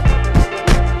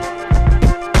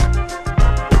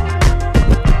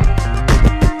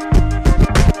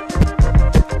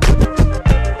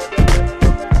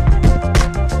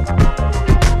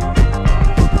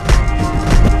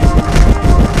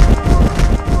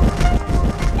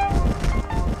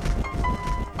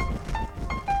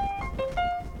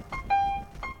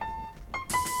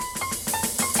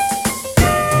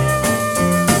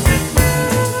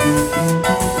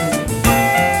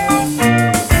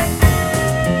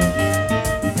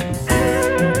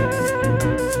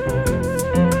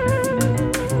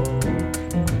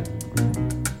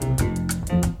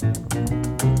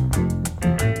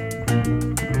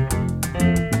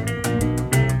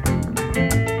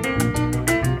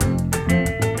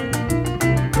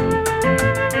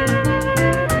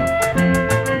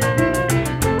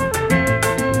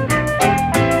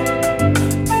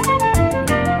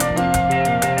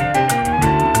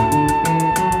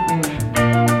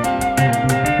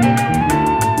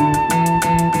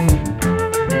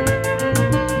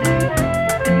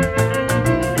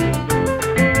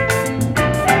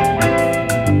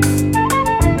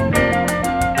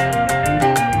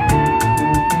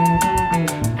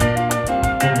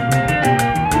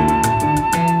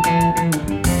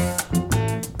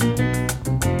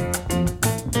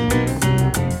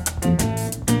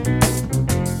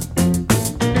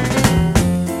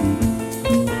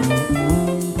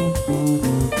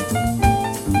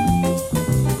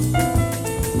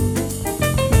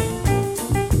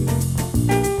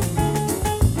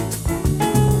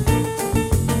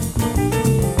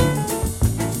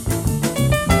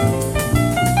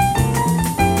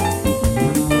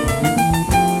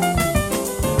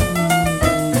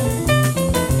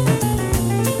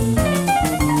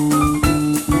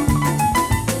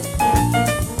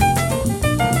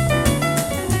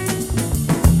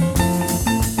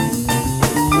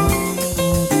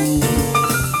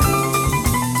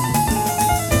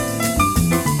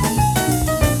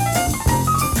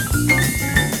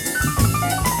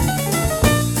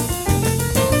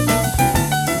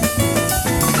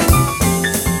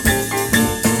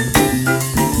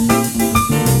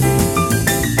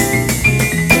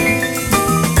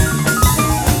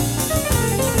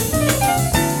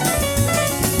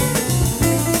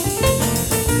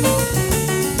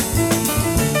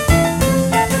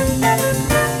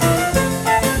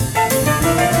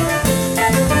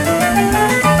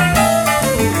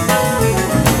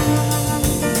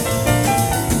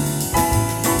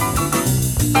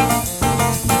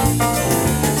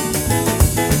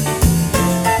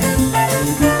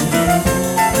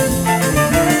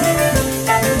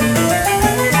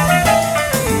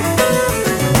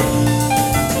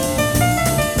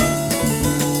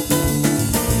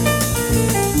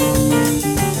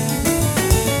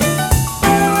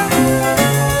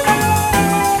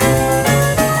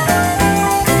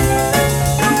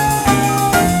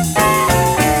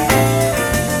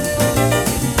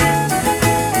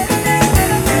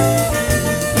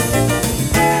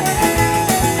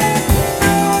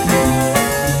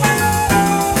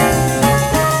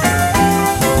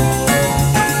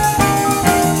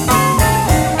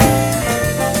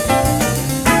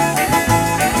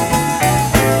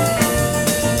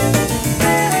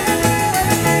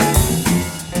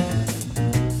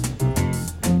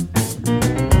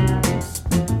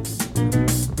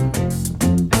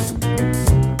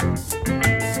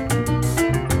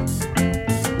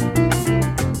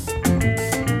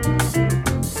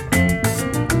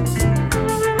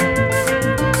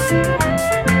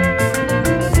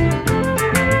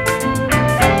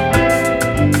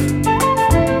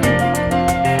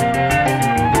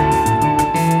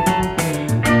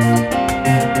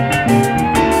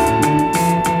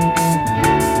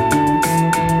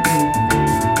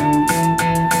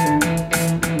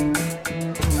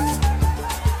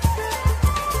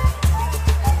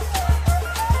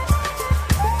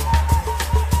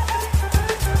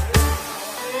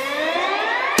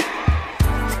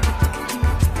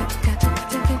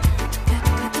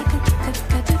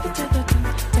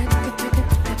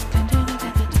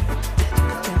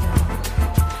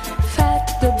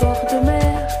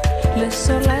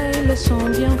le son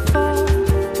bien fort.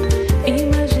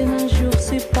 Imagine un jour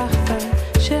si parfait,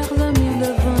 chers amis,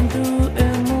 le vin doux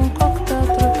et mon cocktail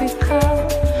tropical.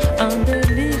 Un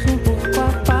délire, pourquoi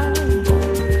pas? Bon,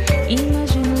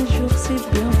 imagine un jour si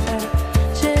bien fait,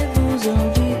 je vous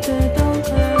invite donc.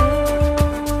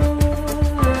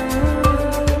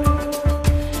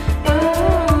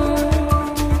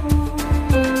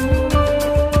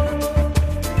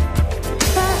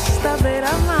 Festa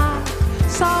beira-mar,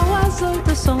 sol azul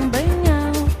do som bem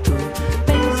alto.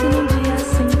 Pense num dia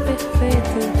assim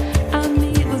perfeito,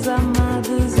 amigos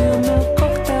amados e o meu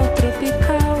coquetel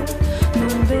tropical.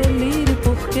 Num delírio,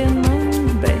 por que não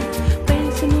bem?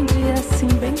 Pense num dia assim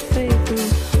bem feito,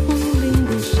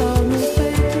 lindo sol no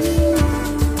peito.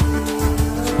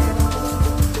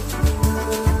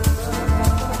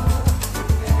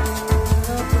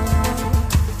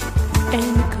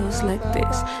 And it goes like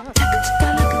this.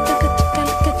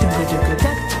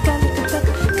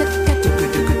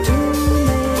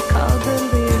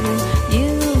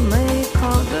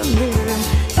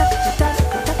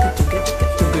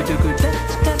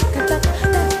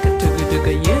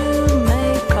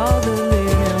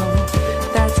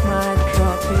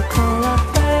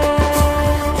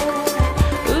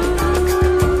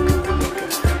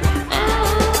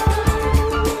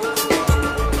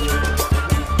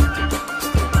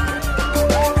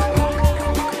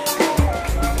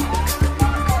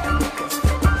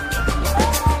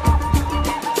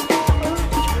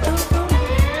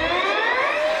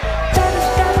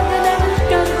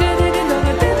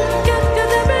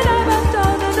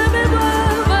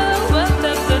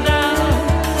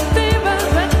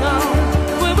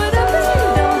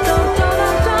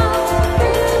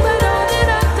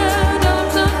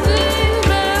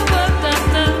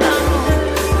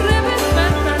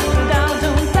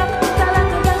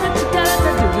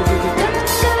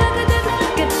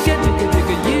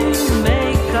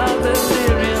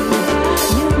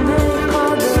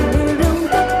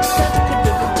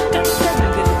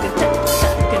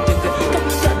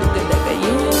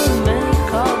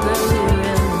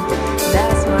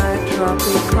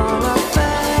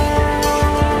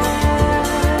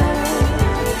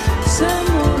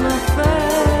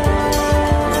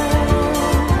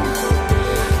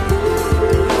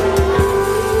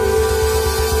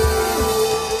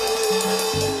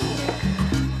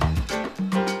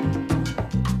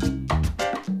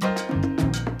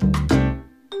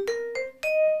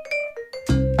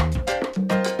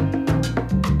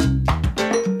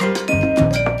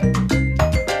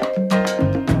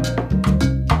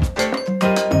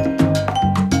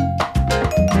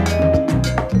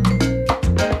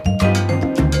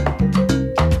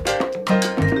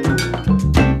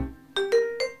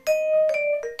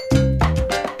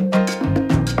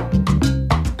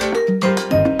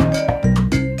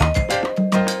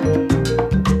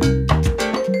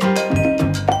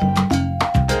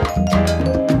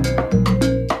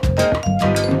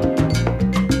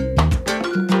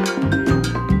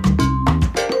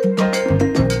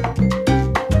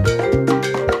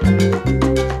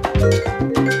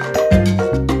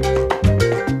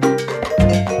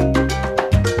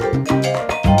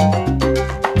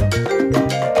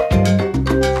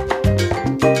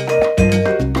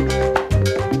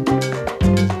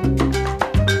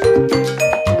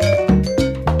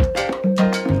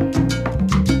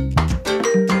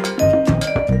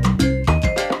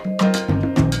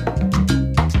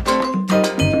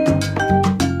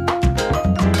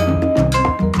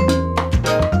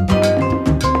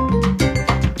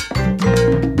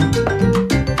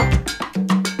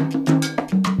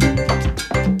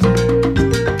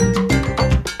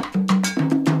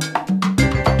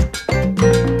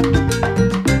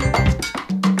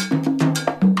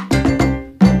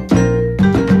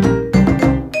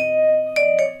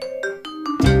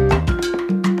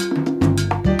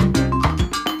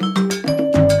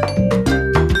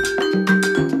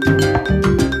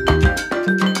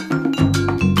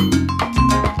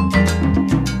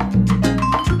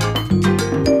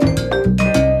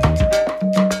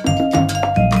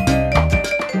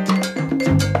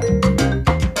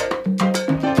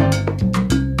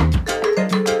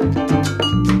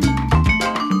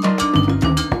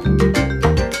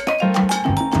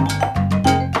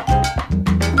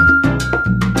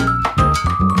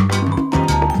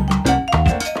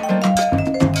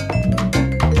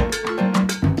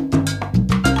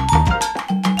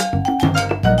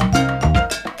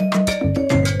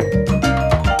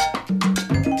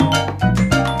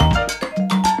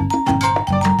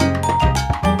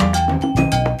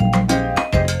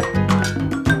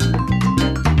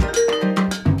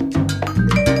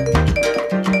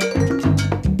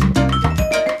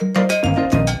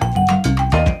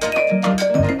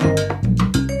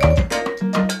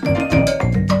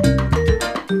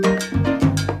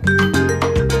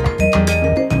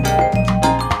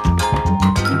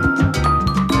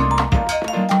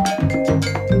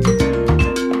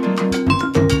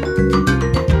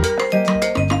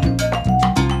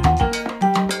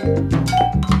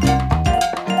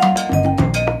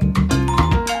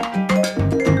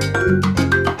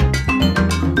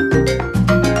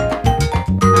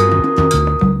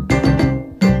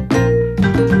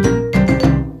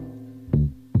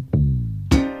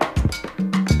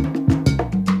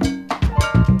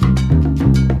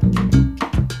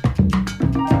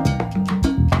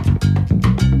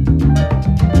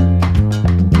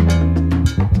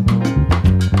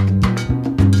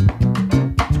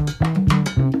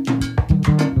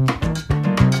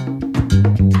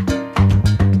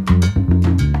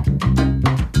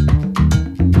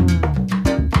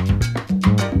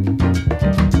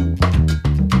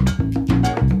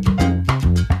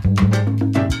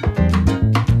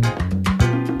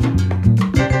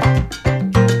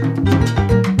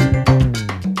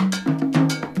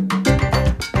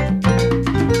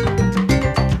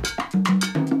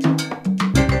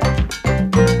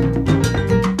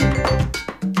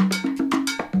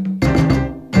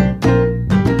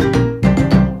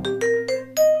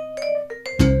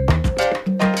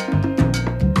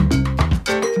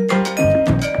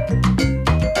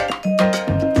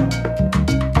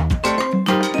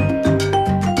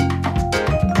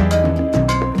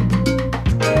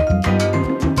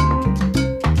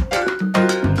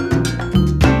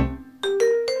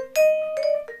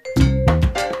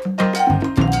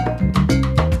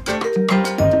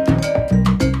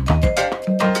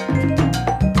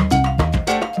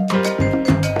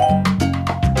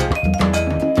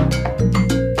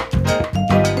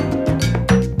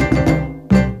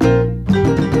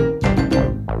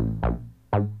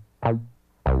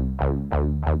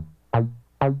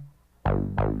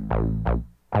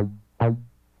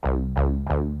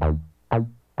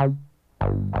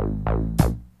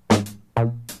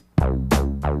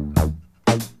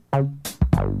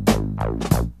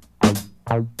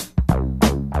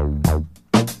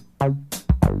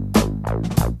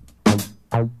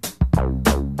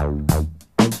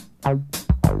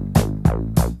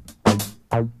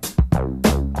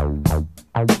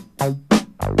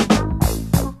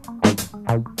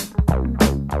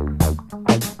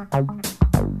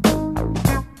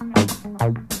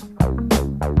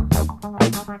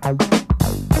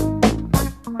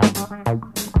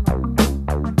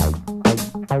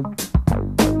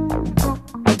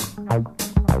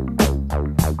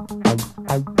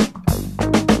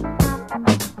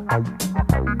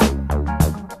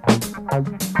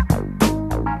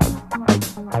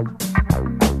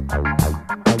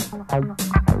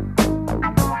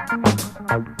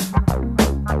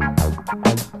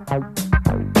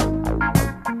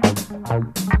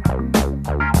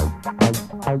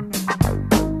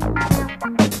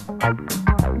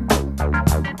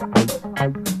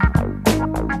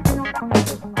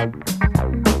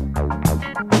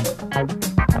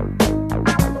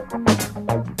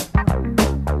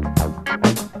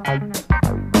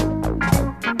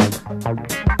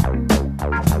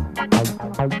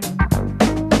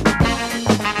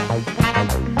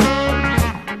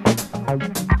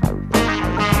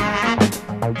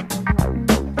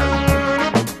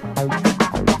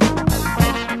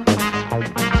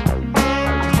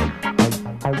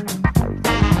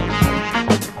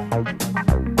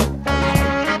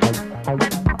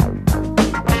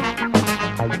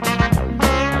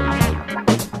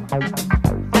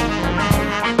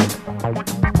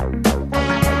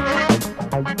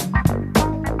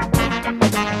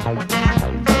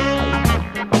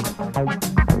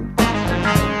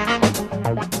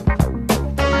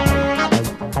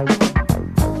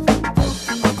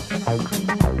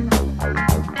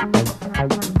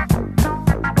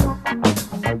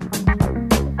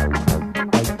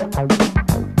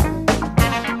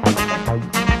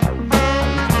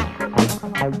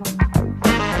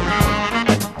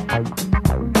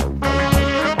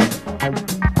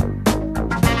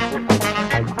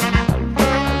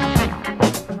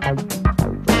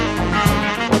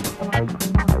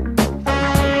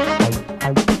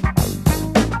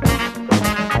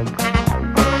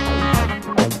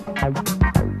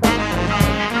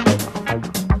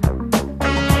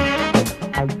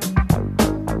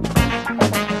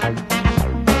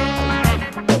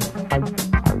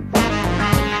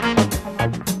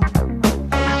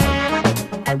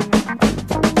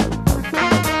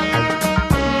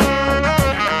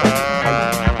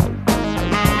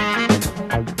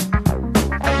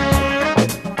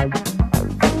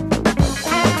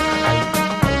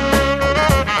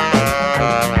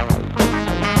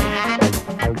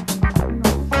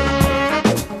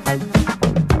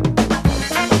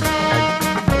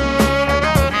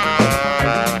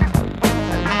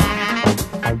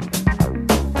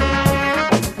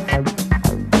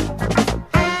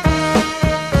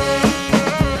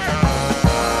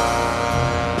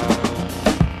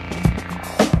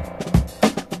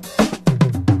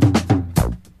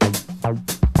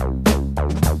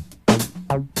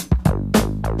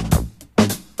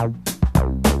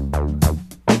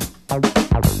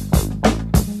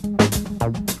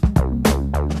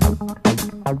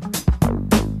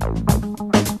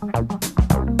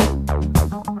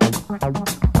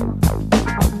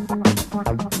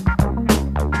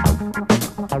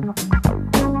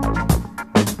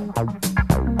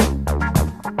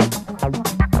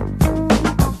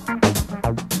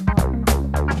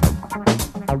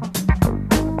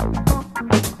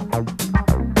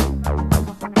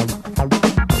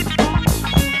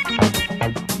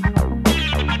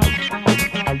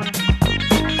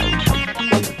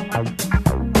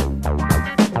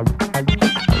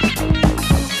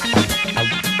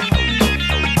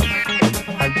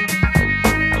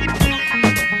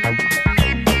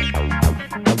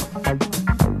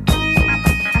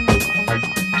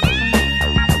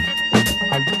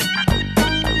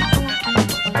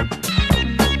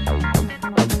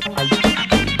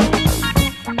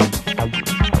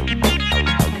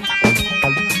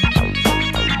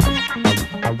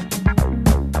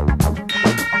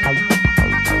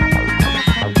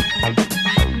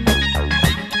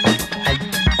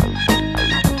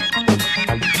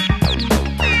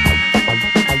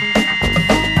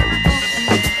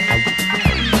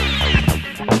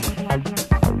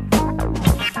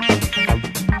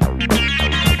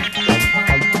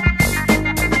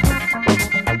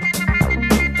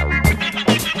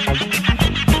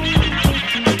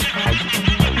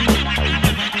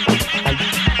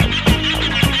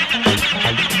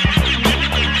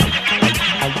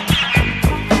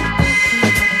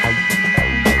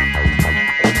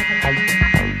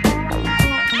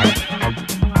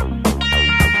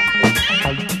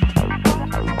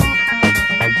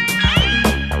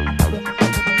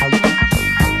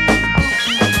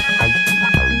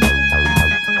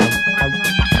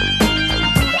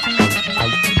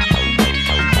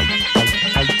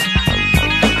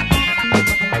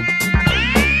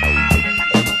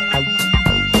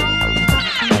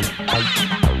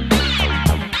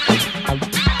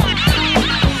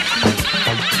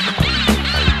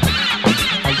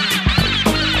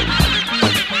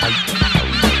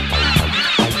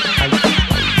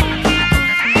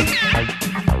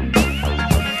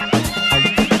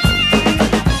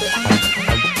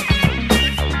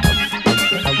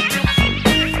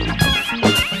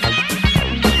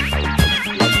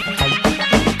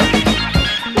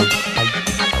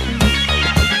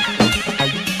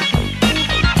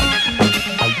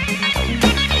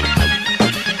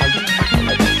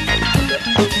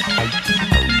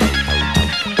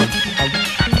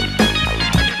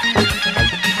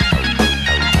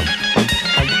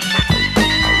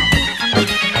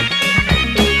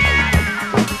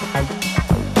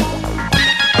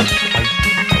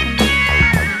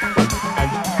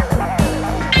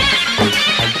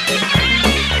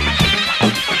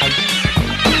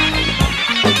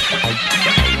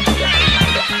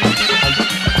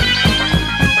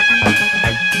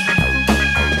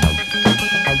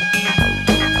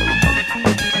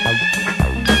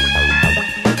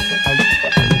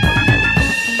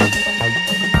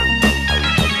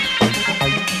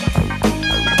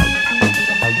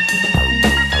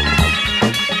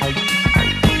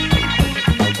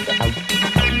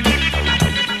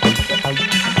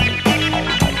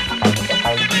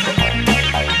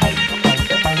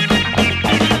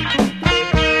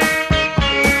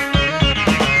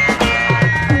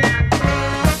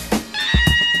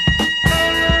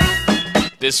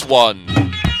 This one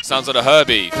sounds like a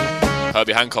Herbie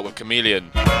Hancock with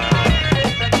Chameleon.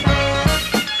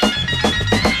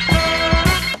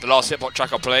 The last hip hop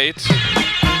track I played,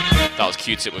 that was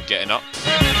Q-Tip with Getting Up.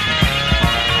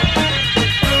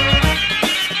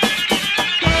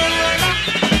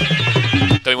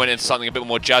 Then we went into something a bit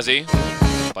more jazzy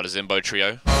by the Zimbo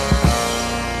Trio.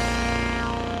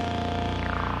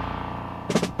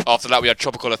 After that we had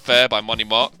Tropical Affair by Money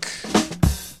Mark.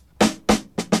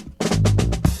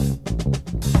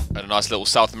 And a nice little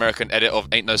South American edit of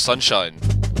Ain't No Sunshine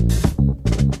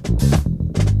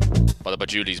by the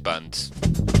Bajulis Band.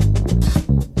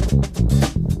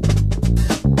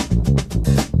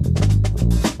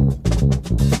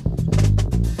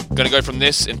 Gonna go from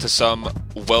this into some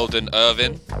Weldon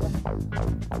Irvin.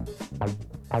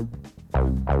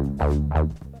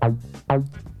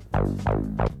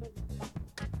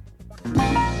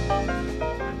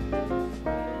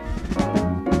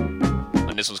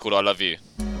 And this one's called I Love You.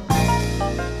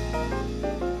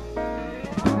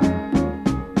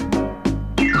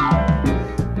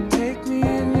 Take me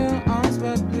in your arms,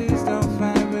 but please don't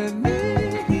fight with me.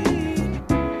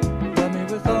 Love me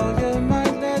with all your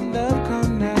might, let love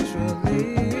come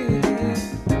naturally.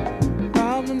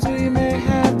 Problems we may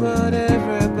have, but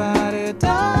everybody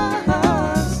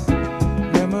does.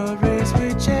 Memories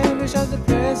we cherish of the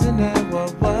present and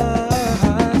what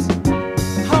was.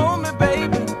 Hold me,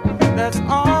 baby, that's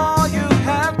all you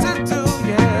have to do,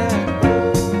 yeah.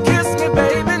 Kiss me,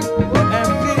 baby, and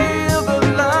feel the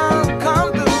love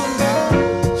come through.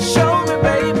 Show me,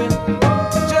 baby,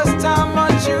 just how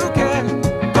much you care.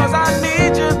 'Cause I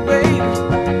need you, baby.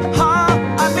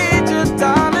 I need you,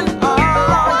 darling. Oh,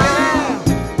 yeah.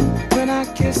 When I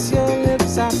kiss your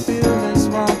lips, I feel this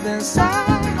warmth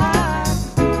inside.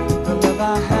 The love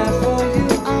I have for you,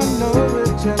 I know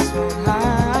it just won't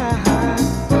hide.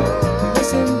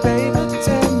 Listen, baby,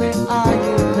 tell me, are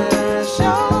you very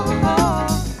sure?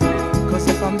 'Cause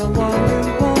if I'm the one you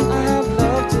want, I have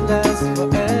love to last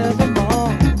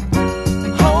forevermore.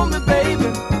 Hold me, baby,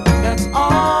 that's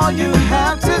all you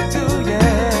have to do,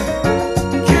 yeah.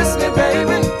 Kiss me,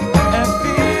 baby, and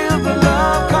feel the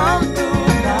love come through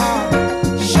now.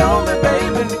 Show me,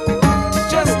 baby,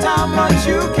 just how much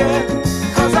you care.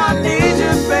 'Cause I need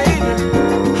you, baby.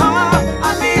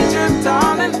 I need you,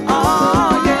 darling.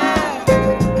 Oh, yeah.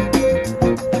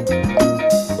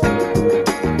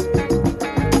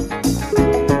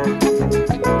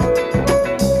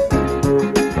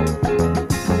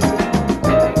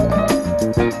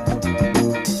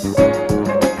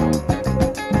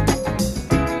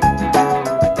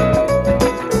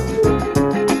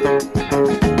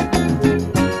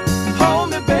 Hold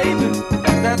me, baby,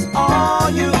 that's all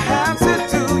you have to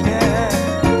do, yeah.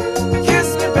 Kiss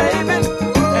me, baby,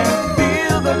 and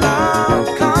feel the love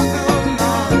come through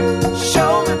now.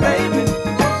 Show me, baby,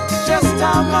 just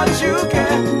how much you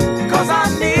care. 'Cause I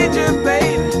need you,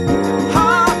 baby.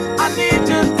 I need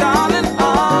you, darling. Oh,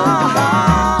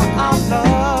 I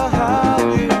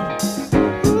love you.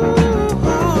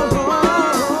 Ooh,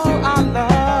 I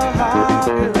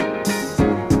love you.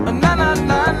 Na na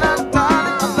na na,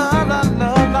 darling,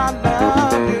 I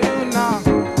love you now.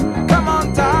 Come on,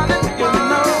 darling, you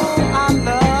know I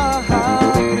love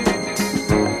you.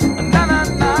 Na na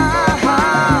na,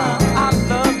 I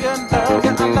love you, love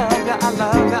you, I love you, I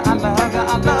love you, I love you,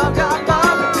 I love you, I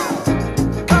love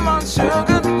you. Come on,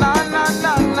 sugar, la la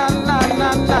la la la la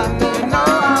la, you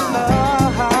know I love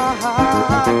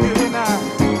you now.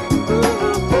 Ooh,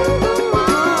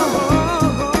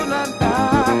 la la.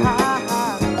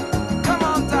 Come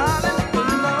on, darling, you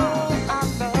know I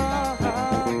love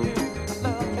you. I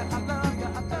love you, I love you,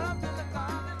 I love you,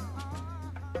 darling.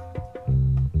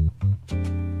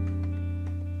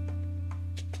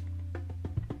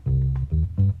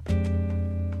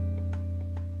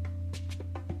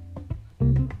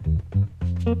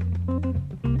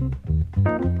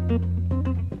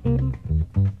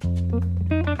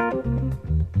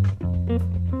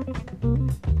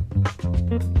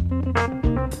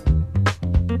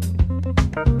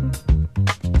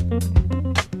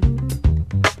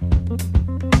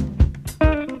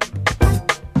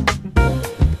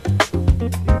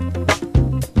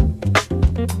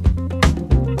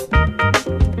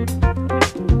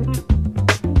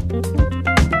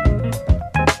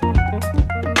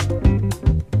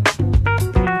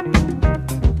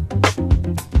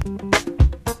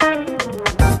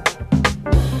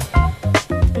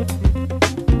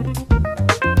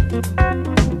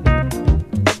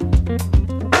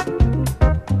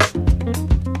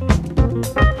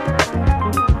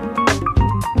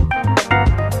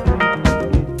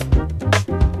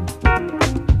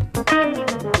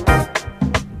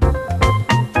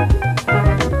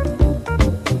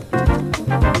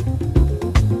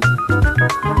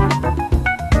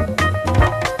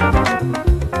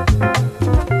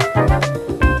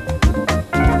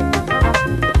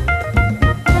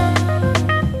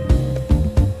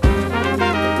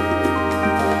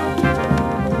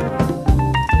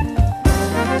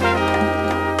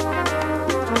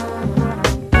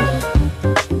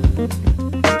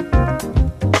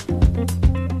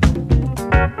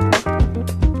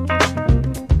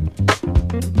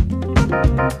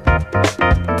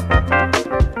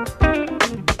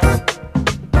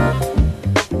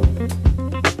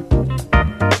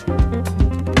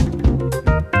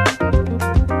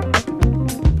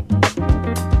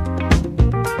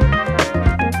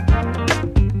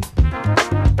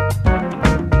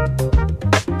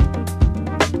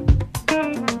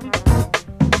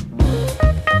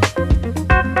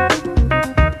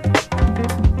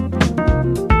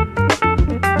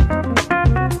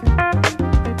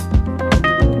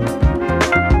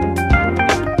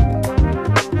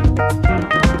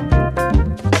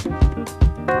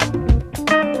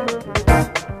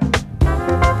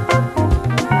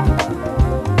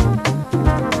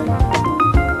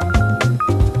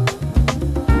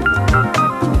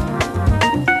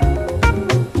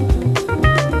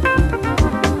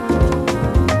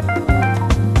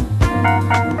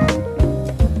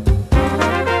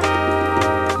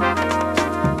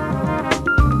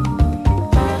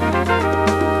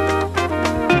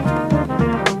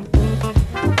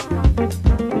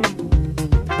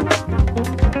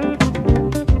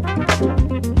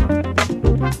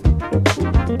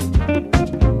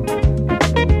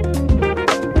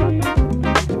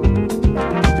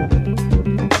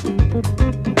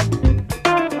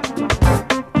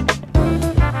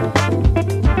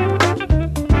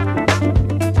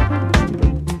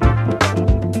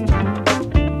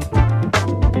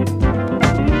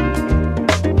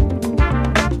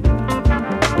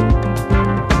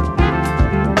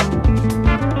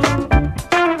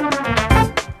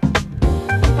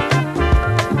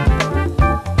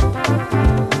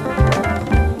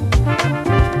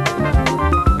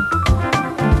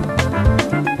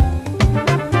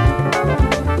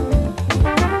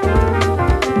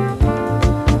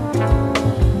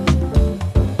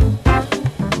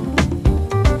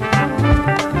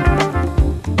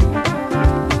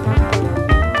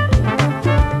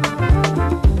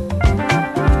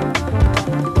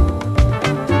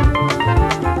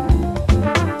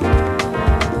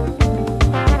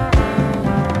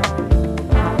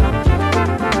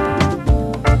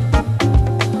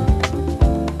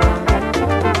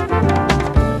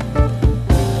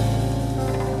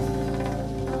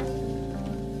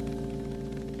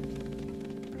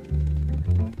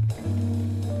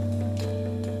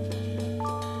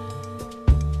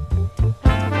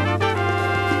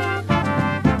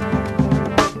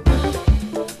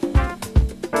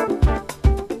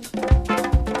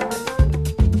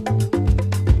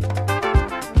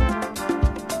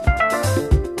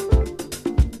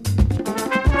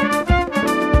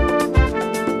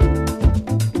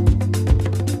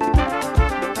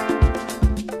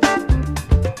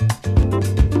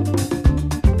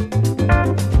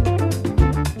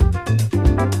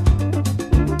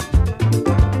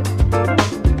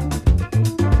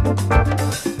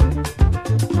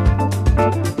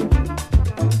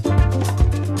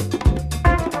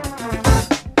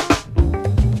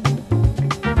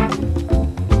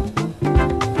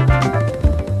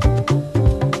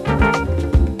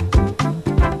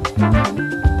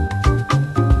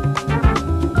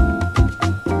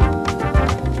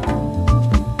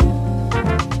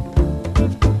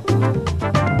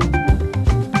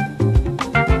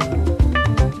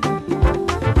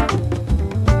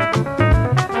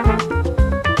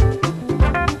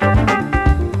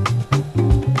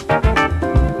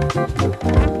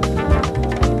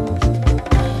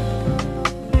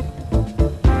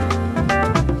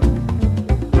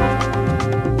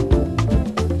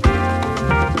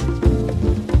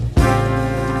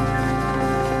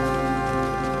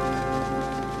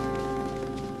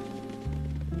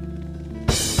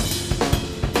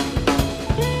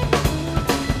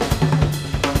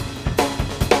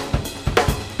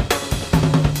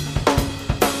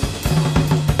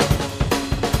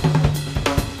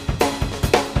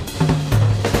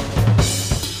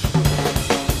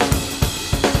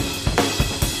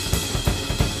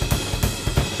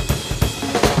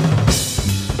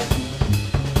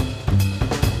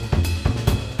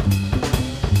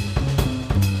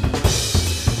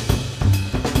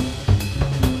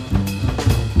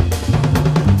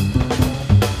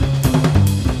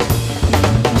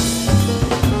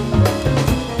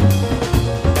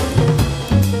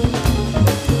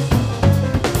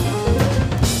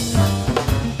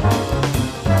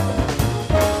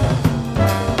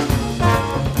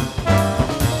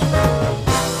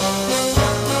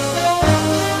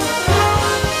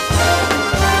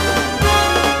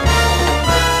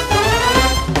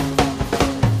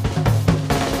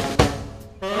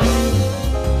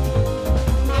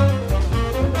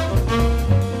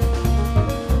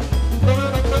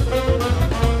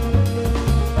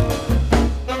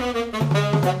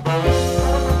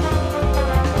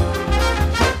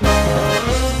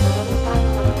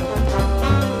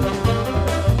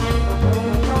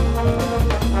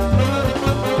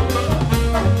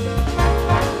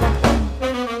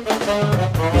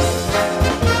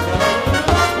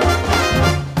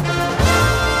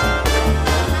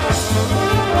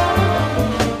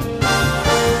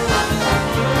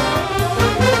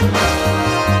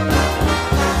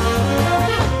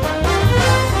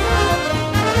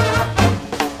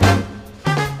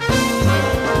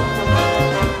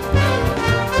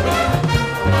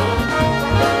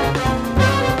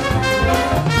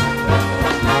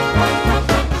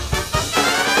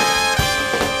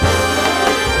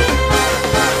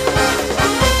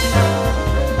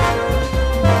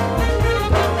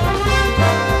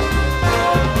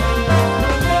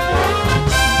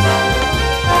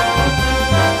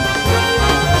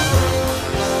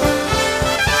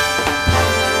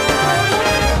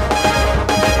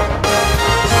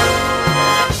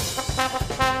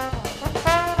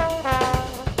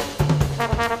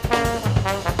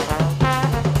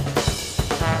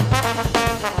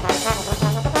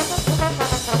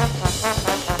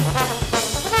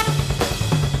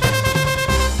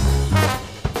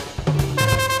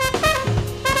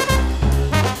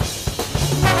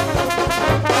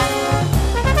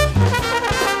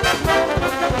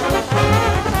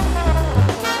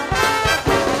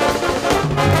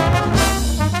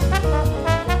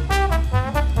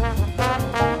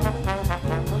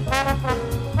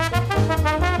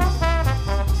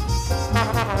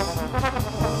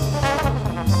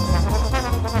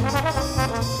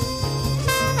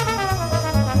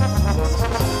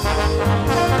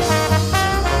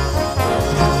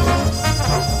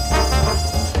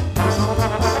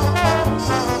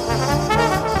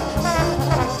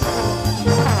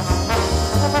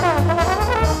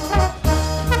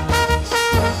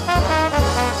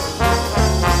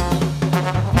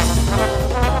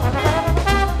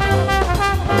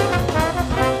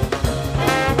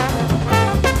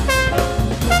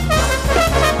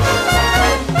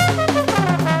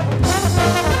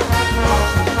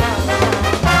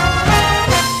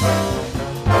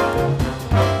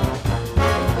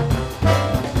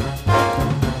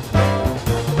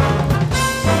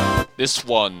 This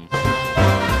one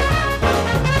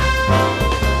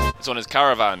is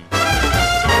Caravan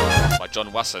by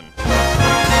John Wasson.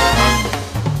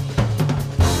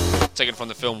 Taken from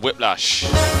the film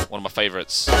Whiplash, one of my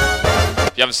favourites.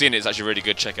 If you haven't seen it, it's actually really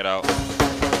good, check it out.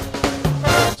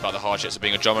 It's about the hardships of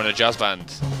being a drummer in a jazz band.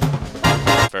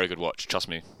 Very good watch, trust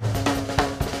me.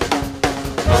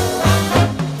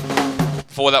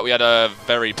 Before that, we had a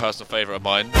very personal favourite of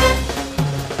mine.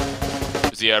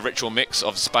 It was the Ritual mix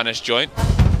of Spanish Joint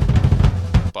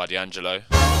by D'Angelo.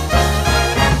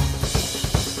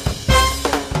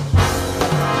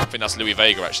 I think that's Louis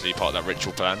Vega actually, part of that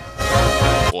Ritual plan.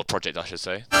 Or project, I should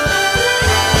say.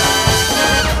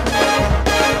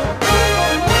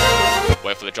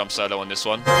 Wait for the drum solo on this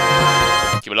one.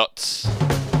 Keep it locked.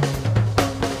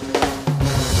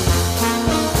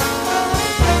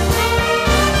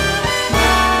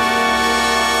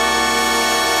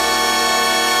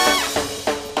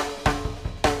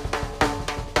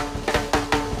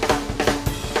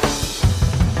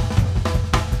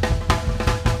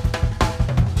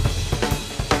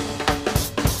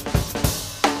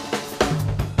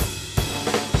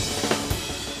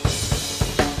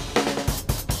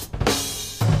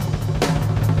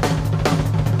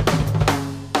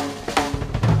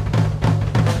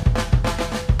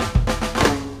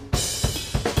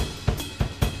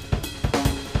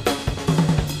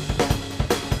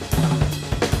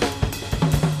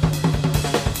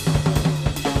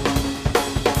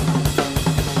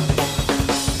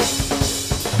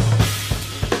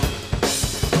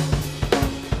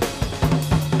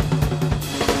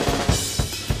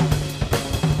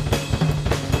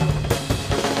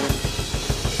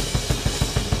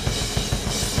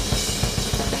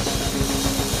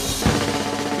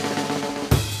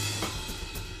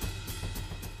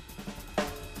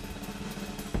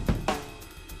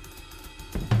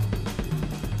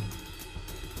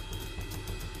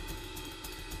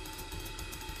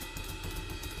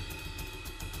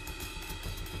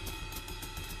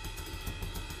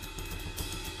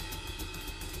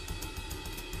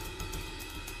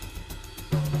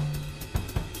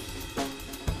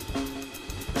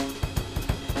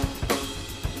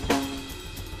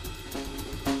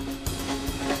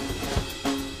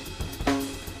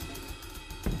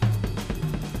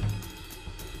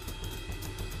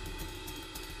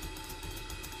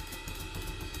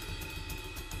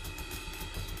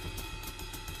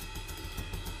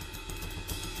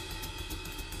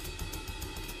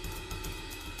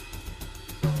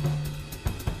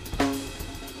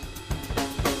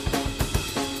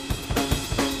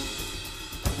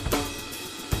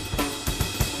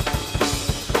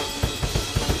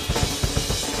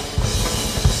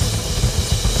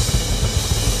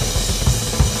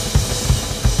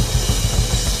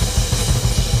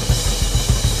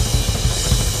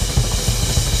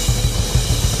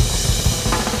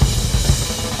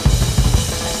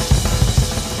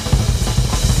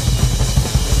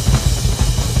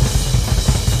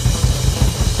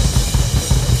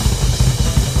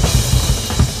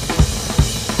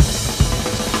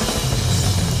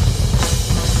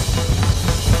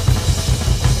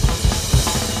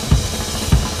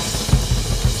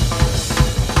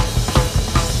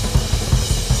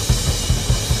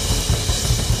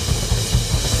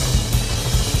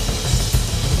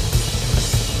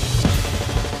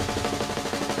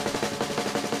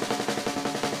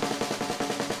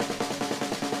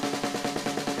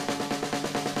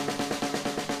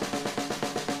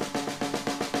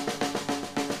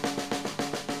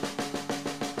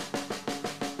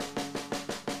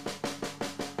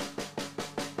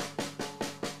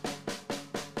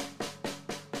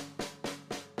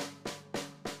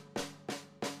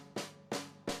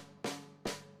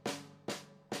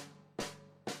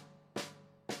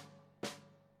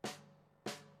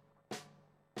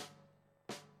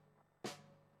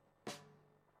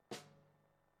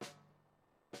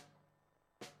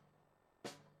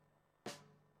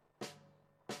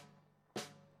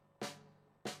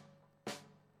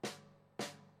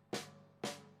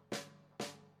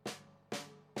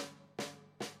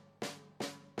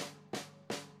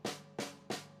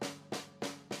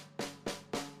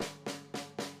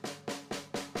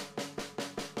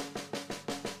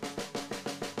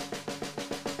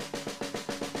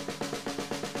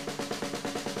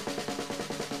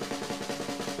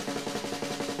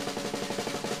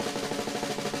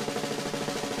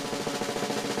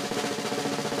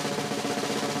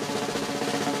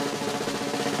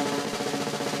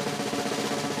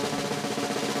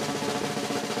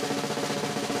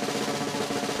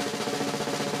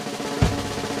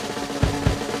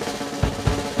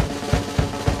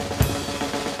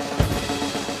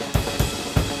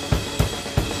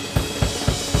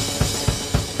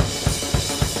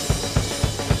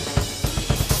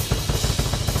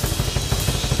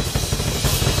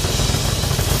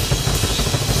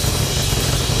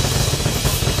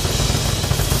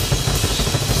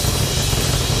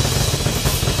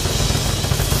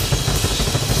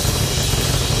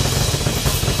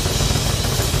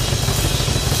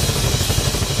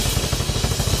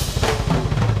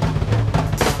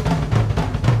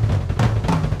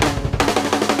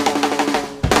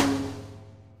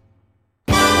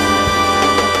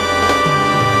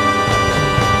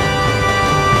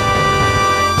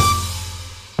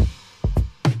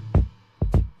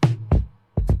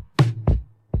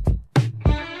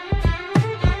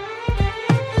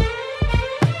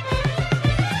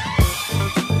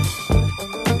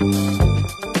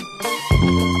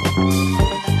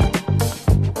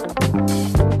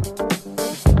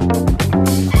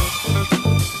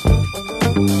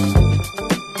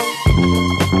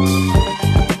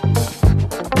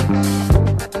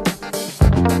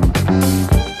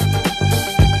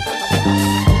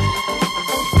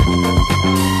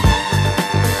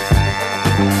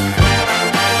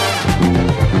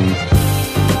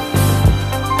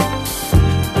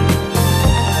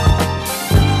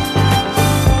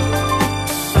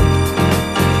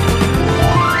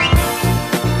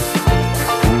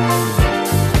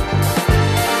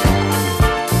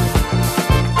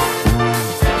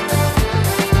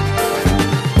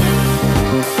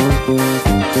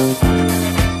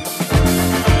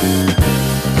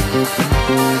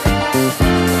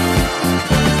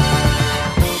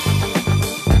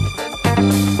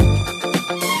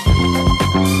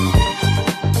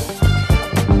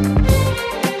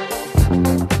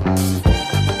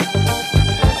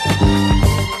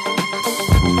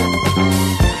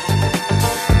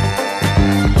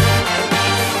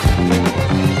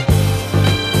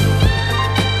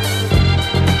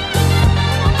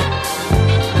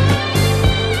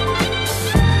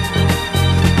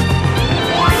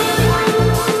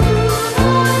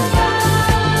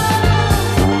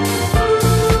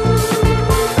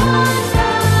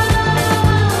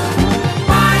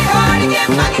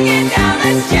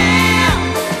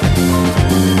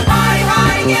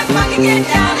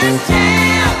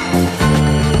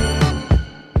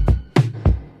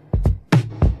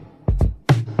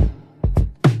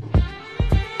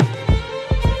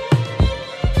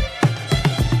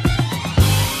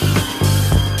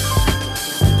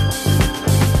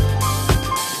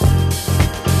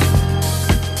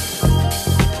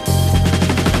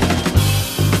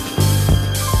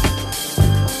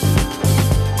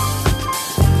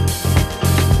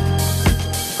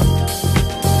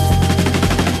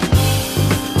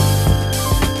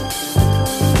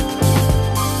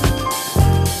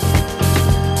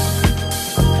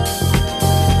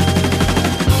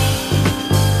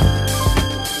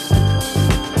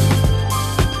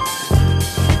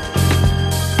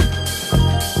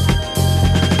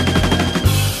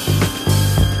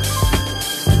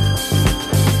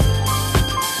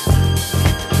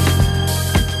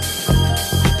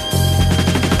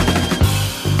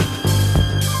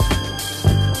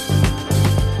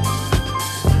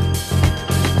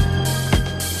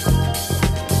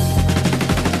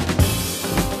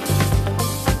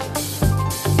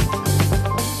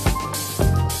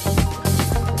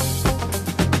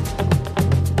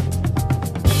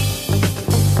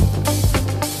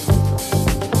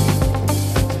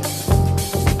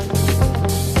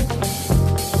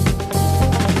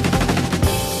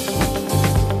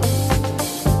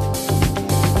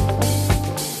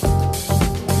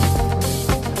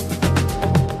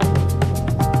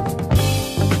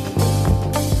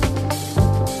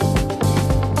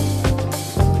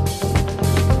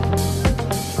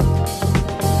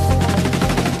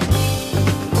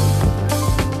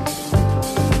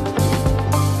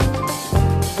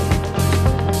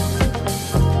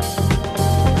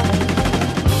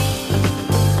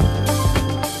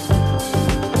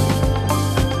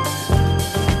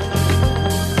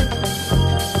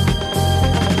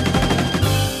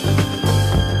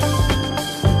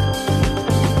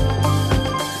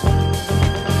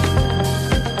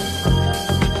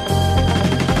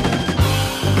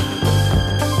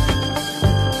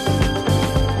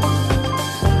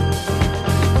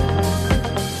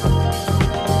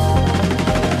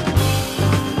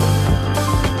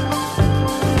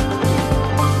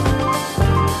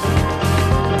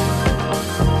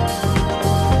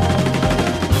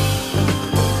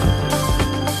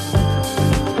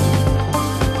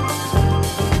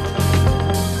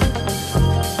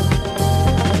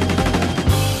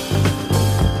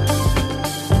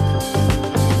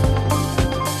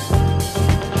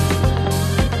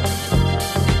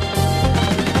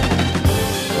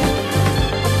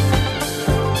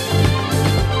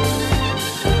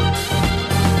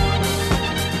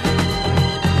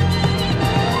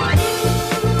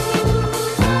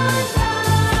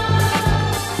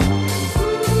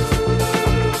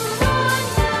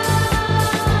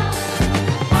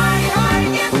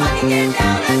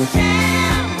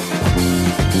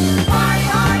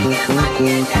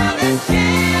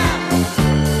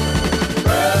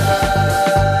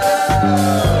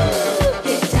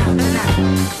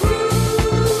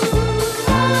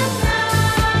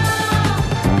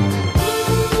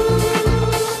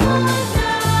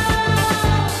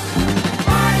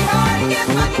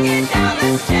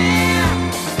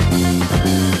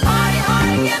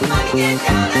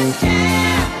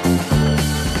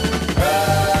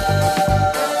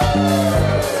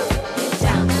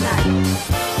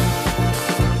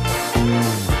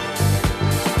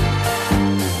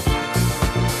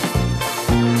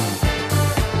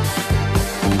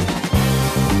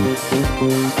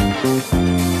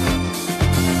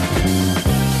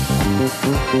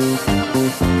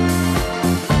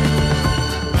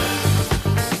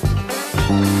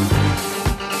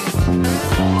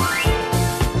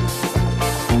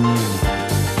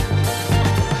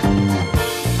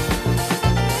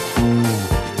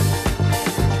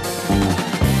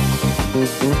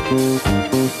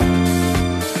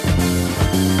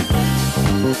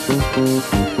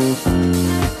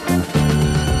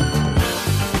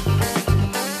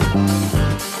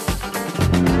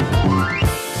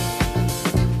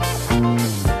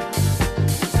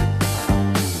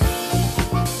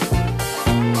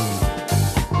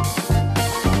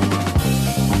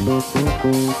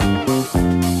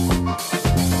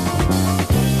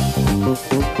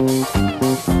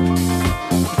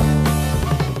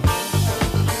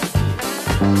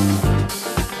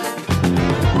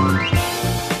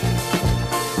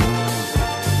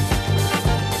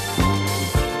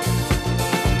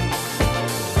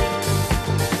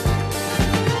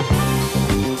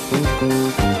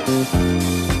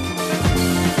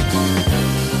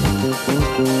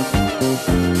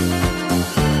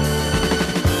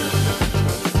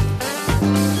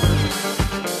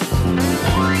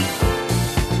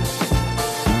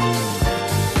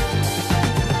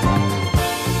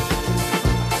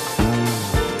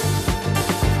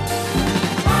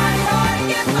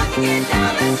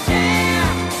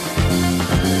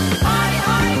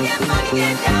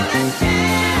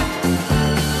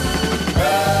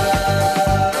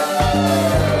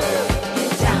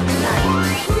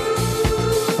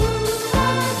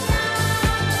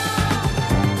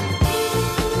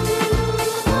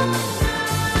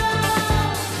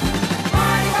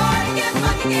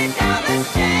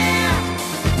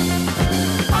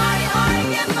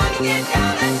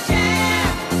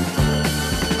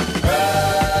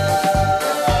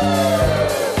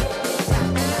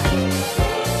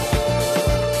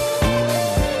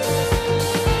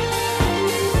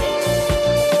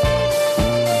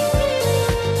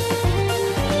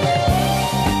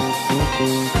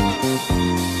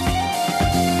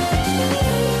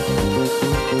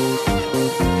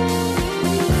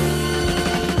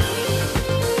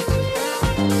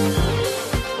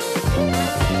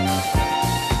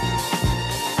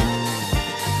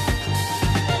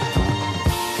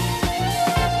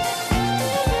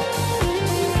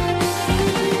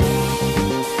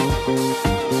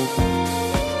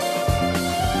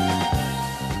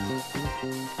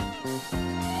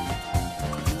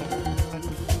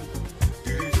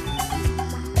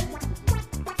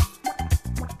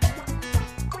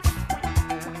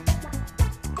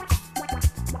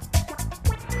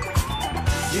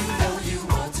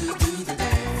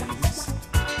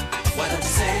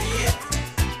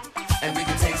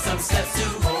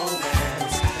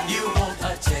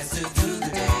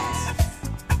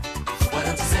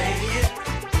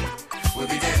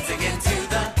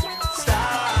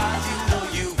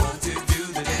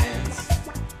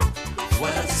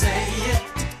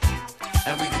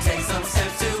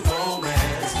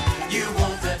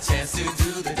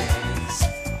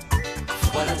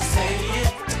 Why don't you say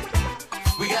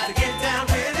it? We gotta get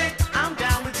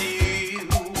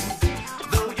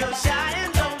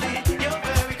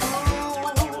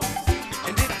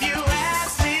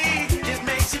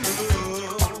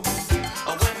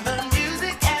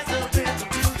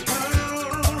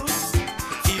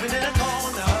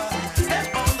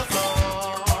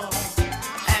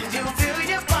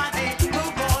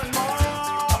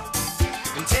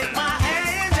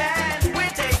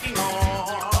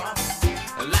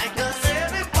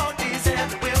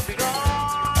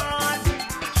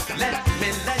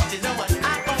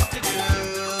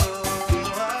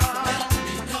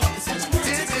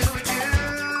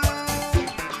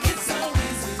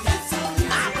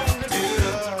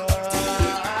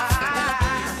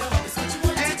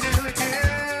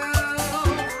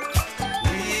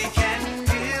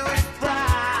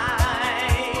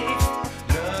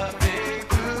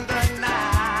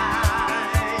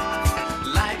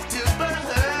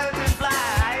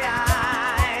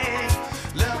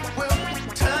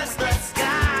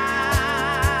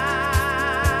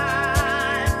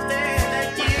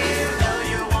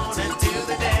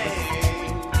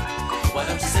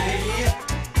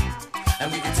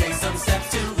some steps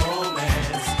to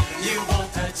romance. You want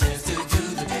a chance to do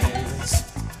the dance.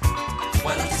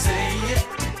 Why don't you say it?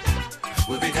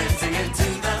 We'll be dancing into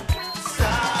the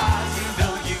stars. You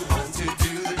know you want to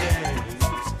do the dance.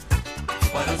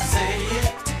 Why don't you say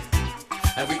it?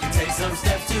 And we can take some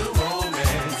steps to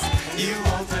romance. You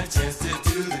want a chance to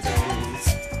do the dance.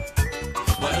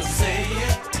 Why don't you say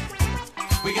it?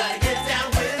 We gotta get down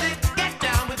with it, get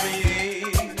down with me.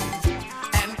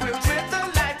 And we'll trip the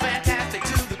light fantastic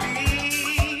to the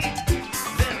beat.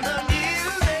 Then the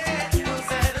music will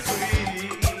set us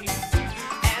free.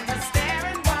 And the stare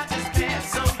and watch us pass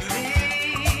so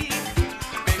unique.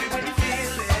 Baby, when you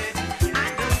feel it, I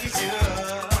know you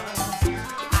should.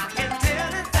 I can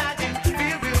tell inside you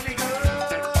feel really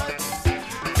good.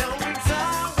 Knowing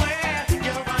somewhere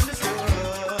you're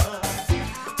understood.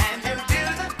 And you do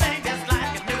the thing just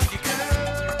like I knew you could.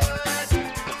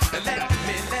 Let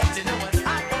me let you know what I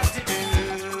want to do.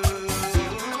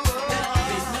 Let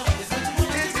me know it's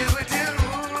what you want to do.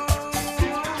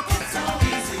 It's so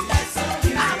easy, it's so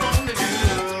easy. I want to do.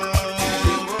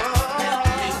 Let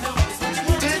me know it's what you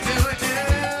want to do.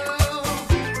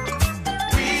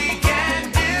 We can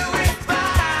do it by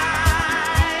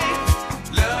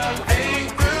loving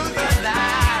through the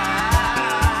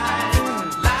night,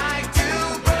 like two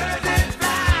birds in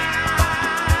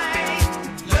flight.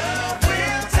 Love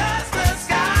will touch the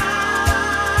sky.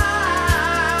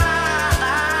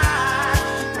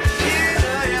 You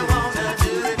know you wanna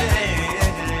do the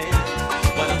dance.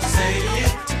 Why don't you say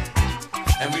it?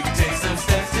 And we can take some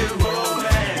steps to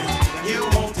romance. You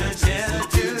want a chance to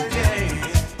do the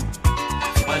dance.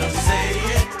 Why don't you say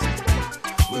it?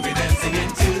 We'll be dancing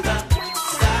into the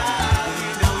stars.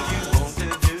 You know you want to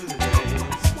do the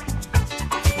dance.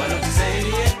 Why don't you say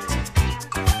it?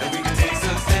 And we can take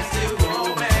some steps to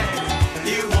romance.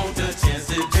 You want a chance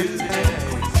to do the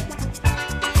dance.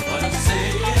 Why don't you say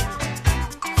it?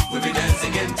 We'll be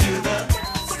dancing into the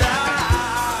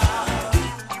stars.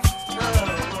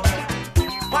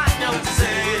 Why don't you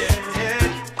say it?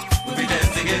 We'll be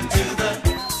dancing into the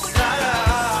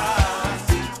stars.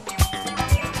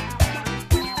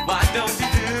 Why don't you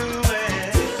do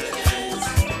it?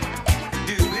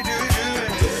 Do it, do it, do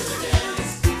it.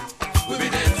 We'll be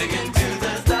dancing into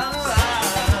the stars.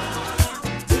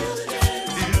 Do it,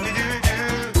 do it, do it.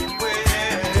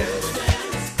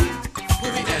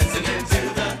 We'll be dancing into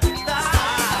the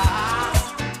stars.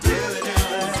 Do it, do it.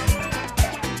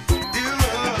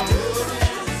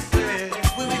 Do it.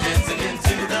 We'll be dancing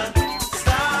into the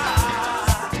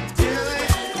stars. Do it,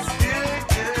 do it, do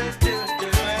it, do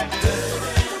it, do it.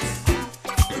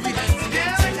 We'll be dancing into the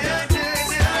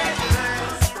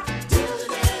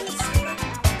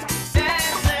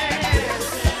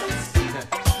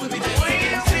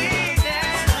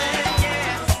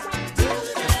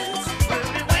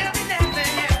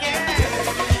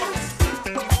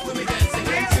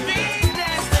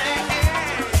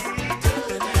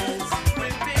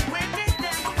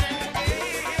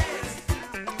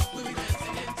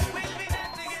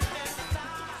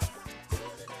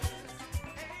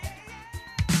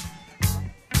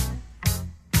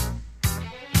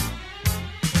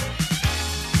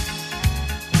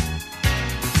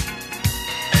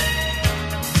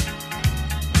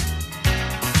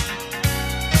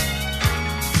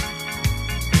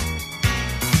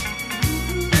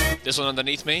This one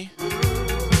underneath me.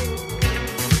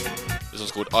 This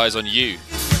one's called Eyes on You.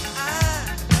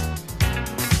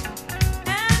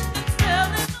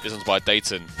 This one's by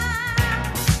Dayton.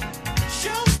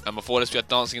 And before this we had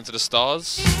Dancing into the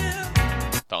Stars.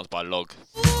 That one's by Log.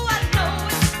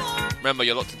 Remember,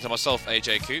 you're locked into myself,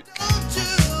 AJ Kook.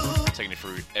 Taking you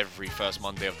through every first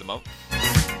Monday of the month.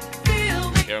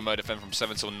 Here on Mode FM from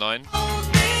 7 till 9.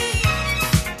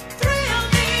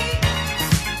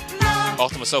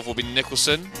 After myself will be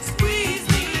Nicholson,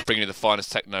 bringing you the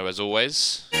finest techno as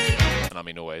always, and I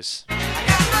mean always.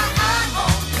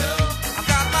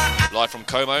 Live from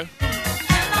Como.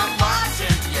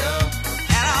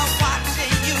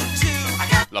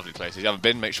 Lovely place. If you haven't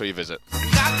been, make sure you visit.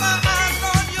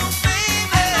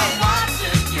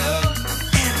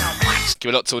 Give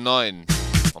it up till 9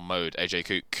 on Mode, AJ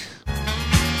Kook.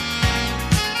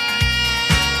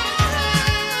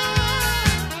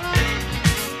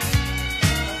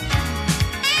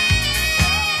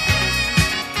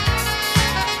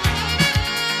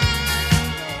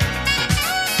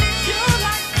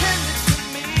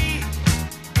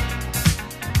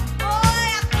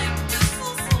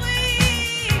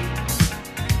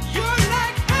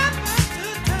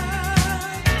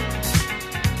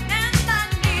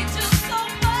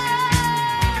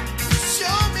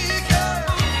 Show me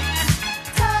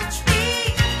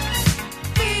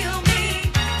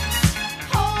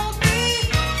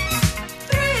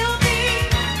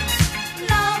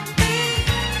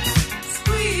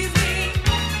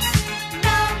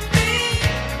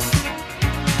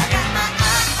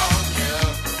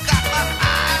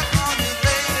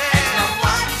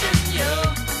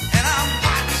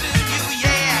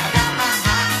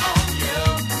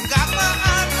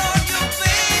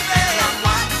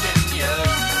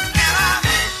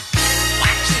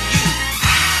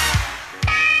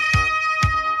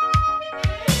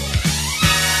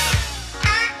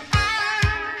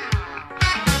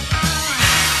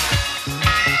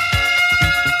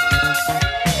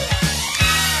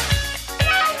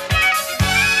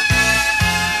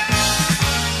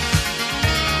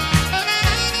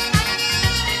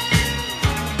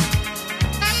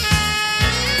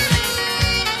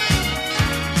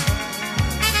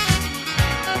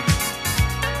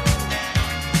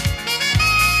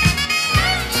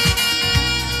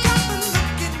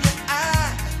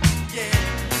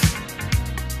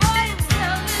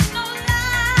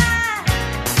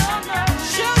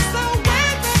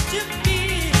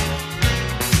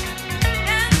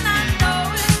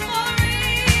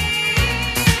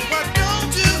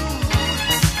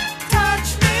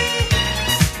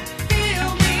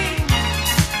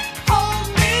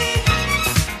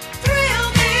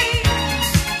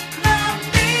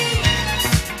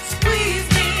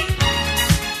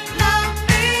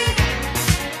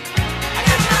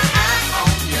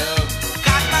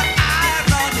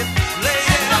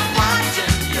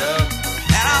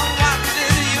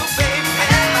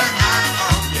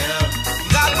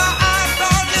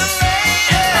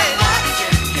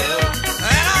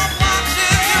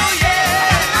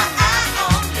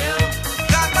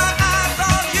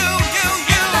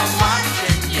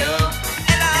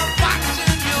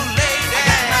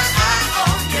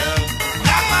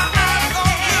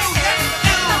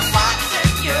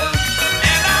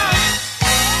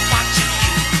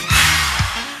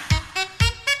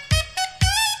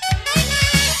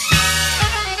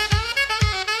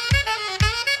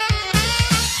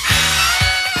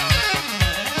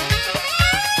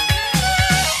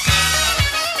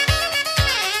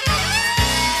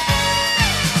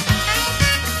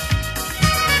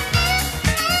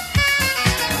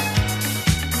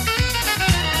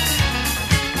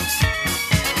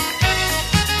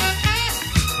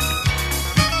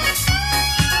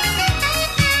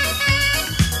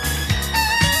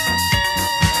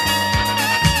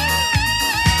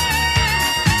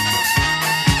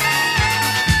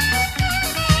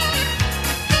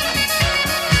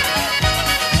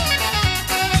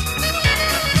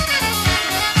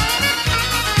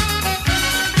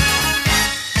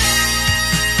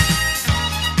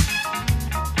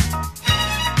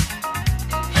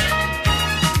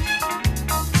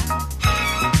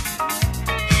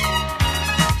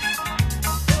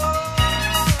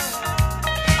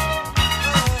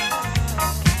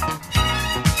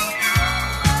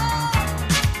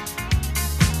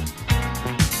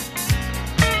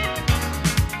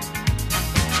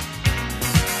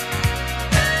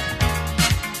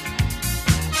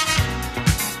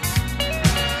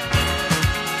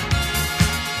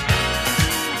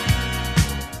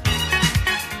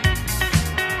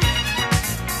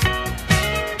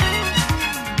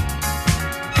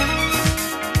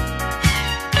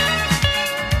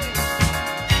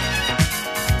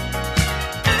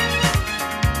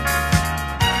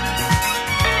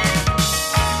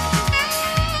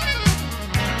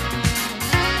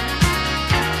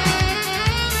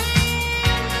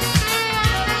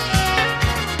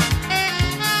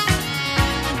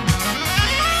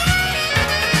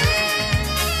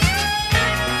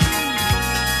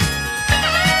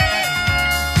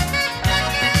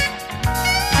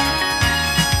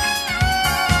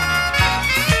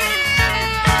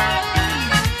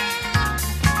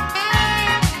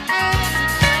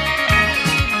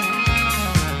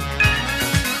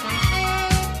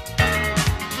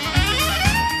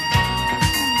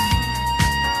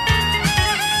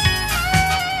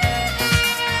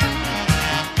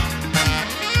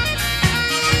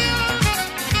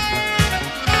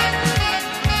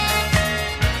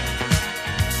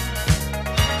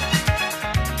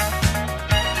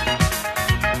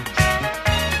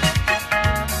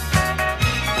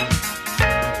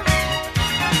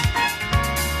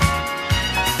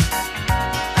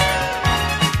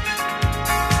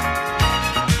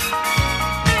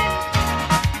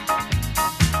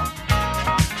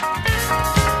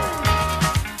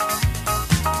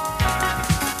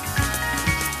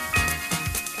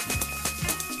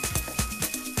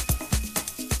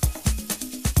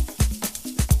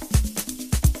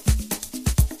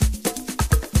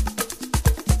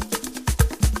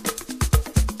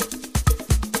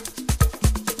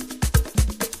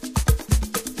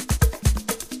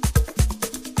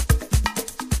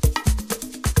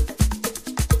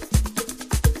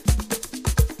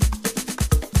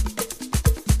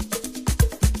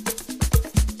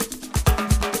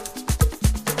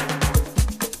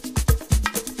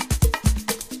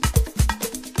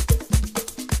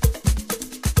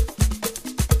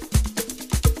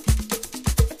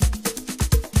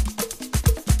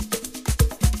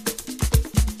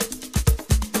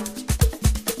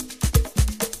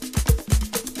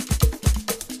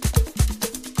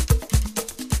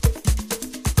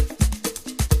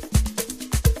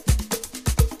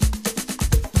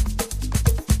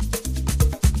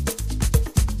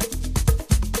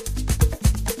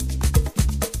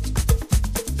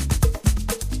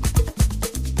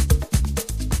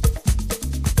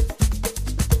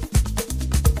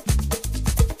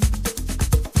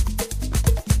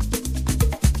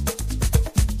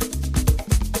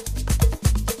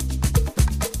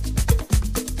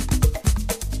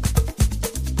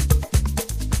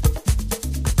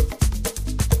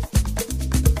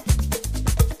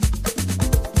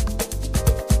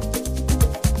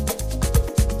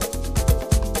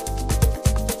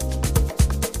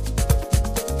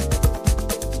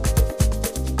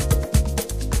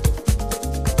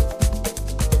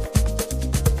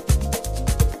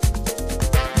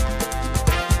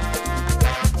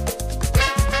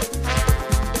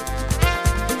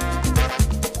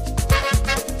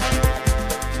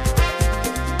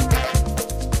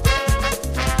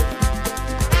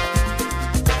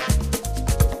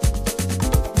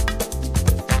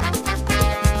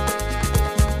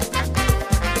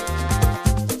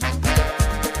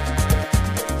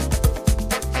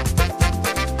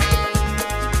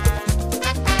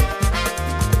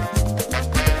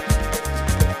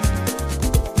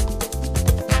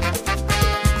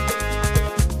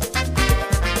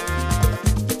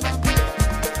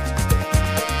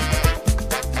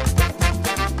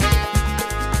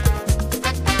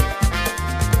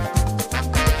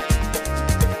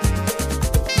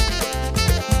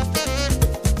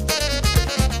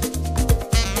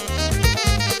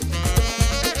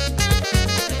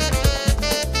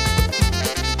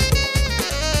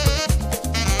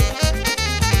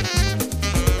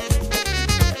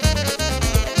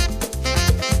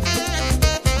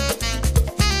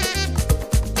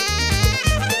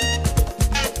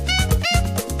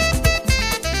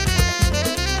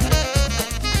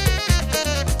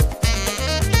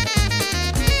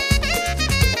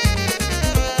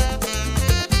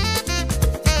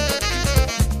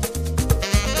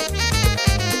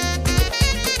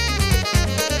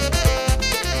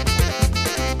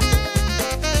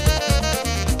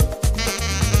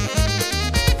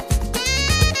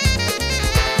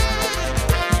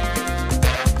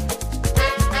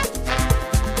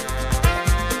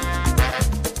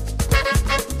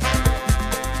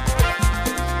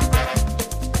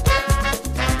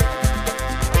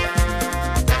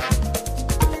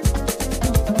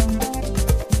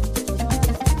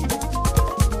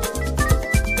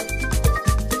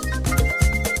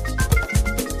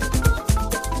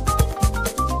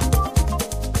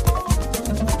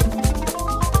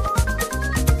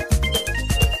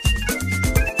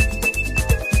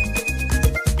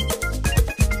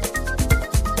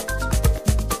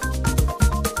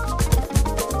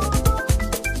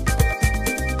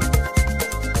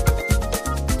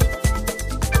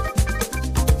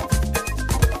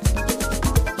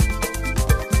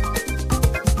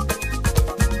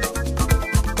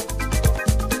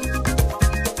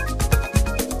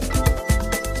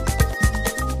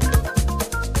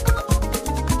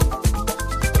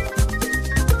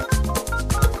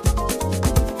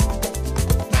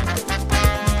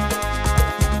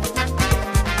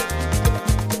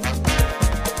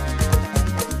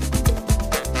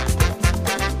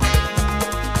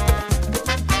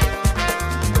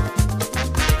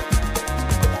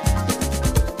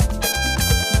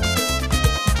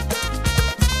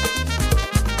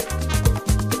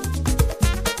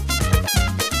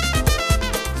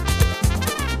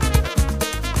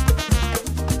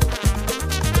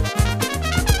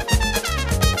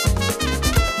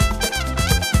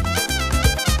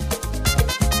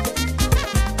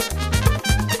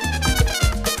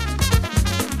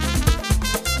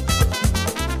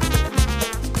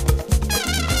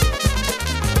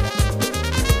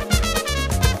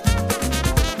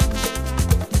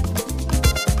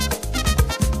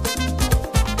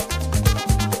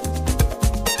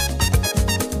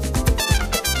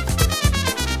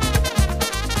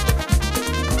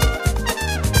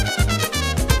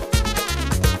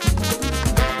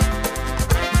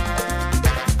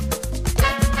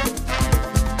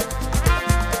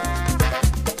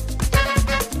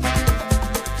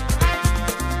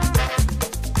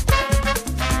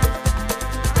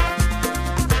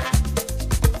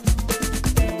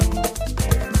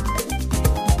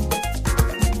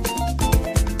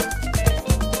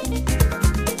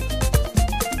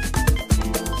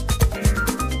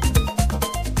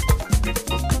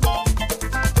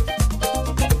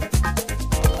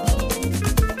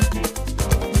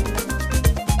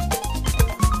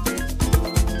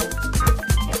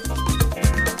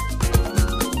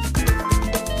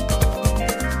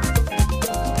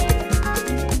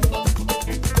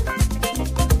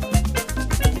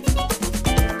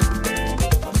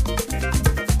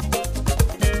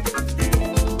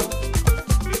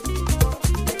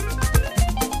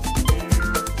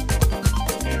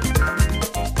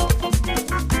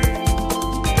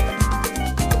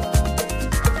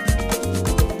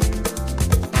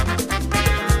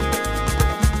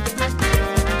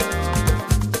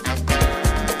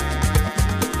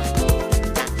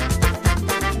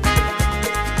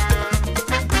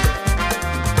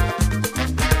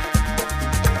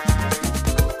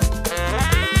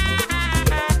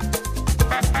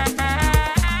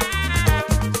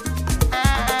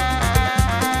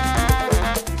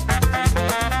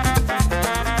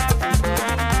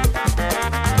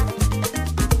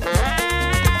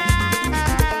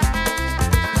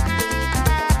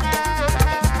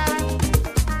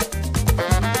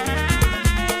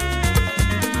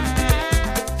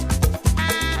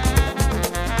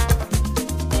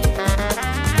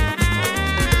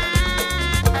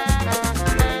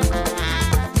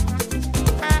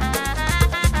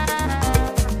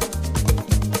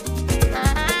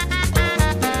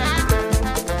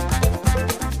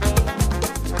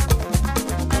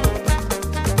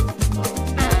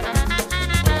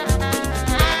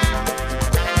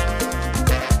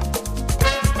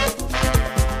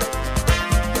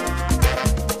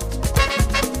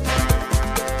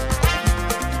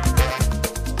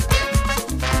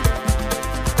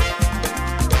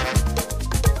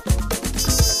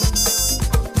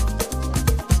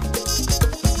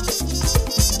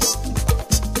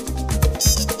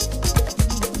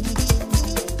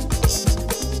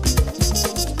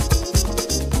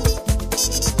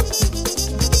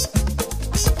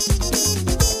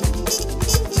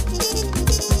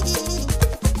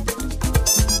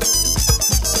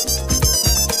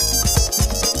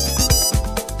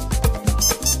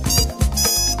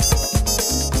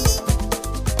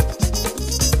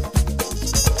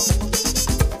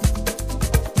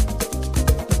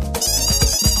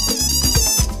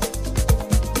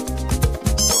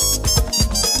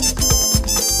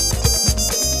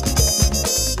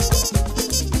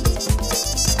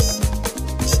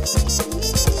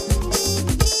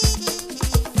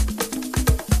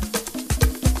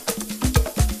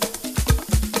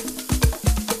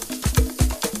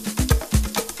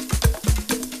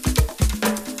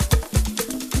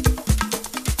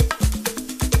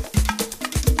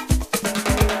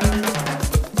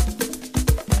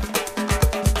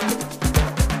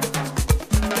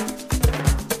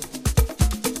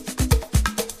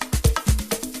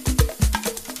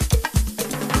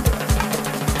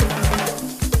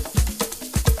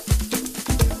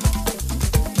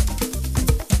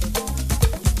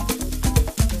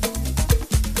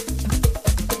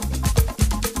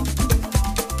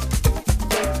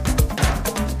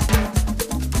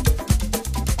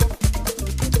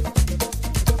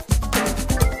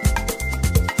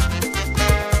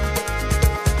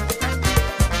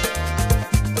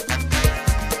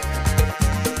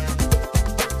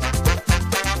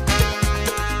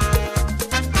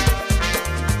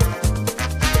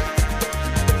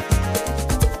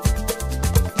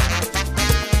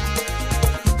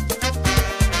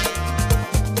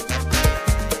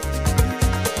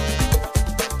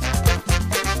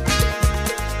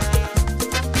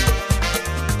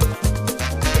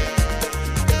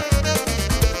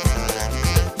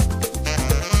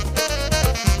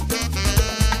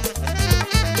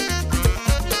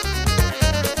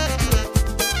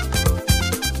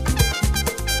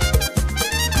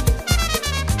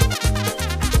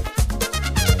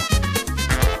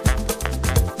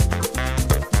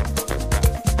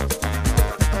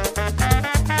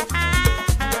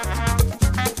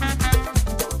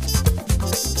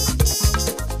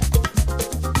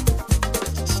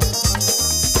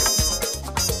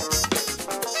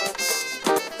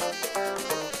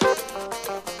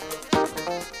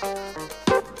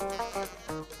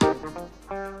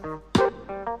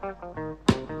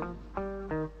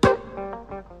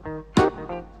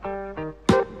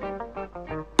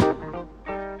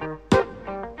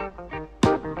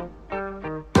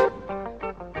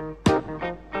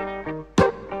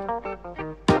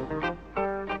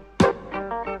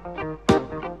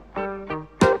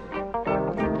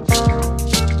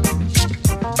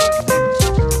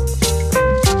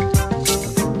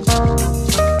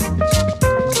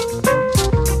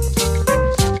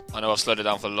know I've slowed it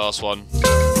down for the last one,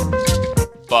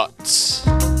 but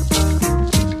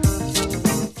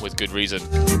with good reason.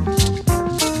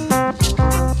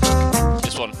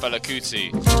 This one, Fela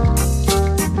Kuti,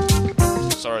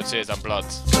 Sorrow, Tears and Blood.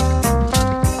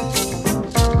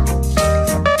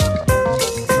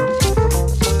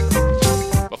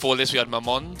 Before this we had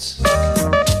Mamond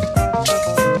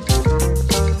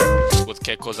with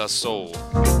Que Cosa Soul.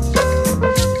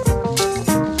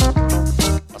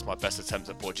 That's my best attempt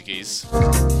at Portuguese.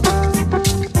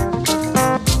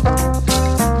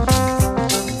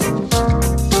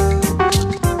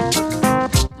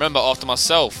 Remember, after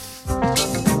myself,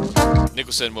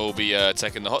 Nicholson will be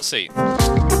taking the hot seat,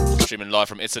 streaming live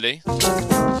from Italy,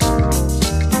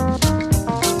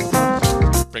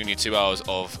 bringing you 2 hours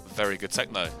of very good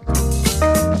techno,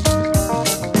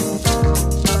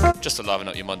 just to liven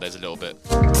up your Mondays a little bit.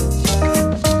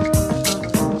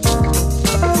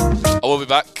 I will be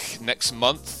back next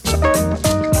month.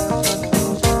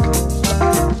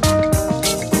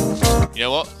 You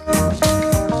know what?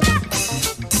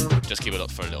 Just keep it up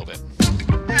for a little bit.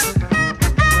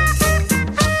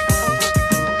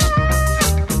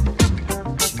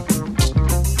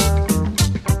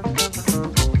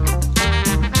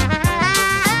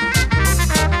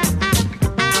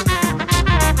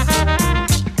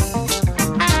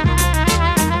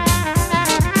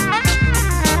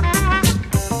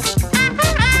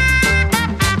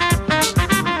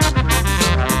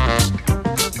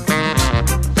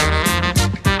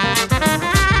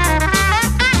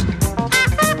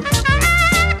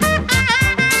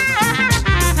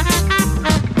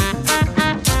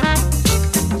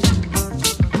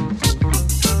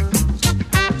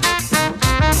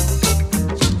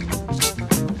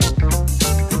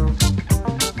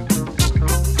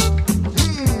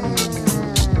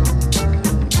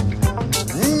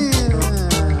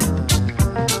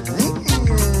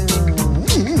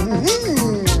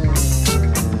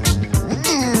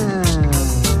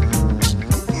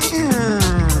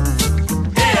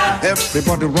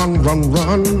 Everybody run, run,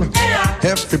 run.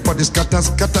 Everybody scatter,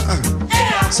 scatter.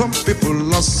 Some people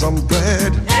lost some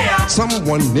bread.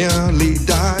 Someone nearly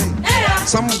died.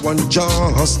 Someone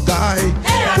just died.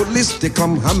 Police they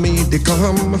come, Hammy they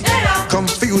come.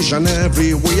 Confusion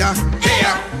everywhere.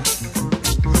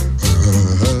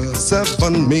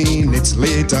 7 minutes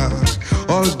later,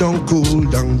 all don't cool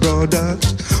down, brother.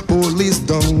 Police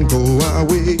don't go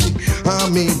away.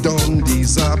 Army don't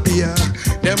disappear.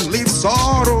 Them leave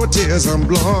sorrow, tears and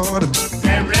blood.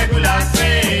 Them regular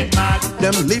trademark.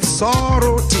 Them leave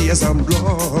sorrow, tears and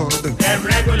blood. Them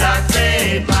regular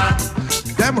trademark.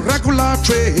 Them regular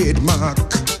trademark.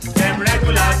 Them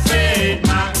regular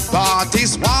trademark. That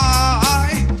is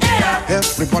why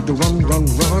everybody run, run,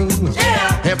 run.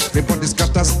 Everybody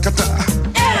scatter, scatter.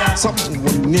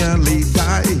 Someone nearly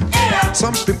died.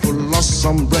 Some people lost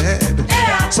some bread.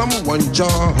 Someone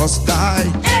just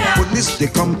died. Police they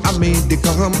come, army they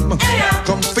come.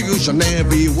 Confusion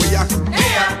everywhere.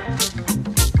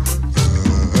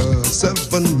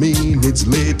 7 minutes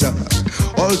later,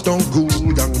 all don't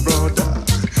cool down, brother.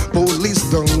 Police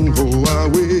don't go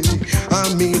away.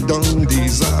 Army don't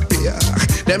disappear.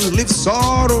 Them live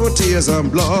sorrow, tears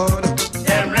and blood.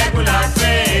 Them regular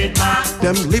trademark.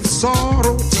 Them live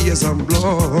sorrow, tears and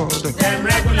blood. Them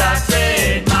regular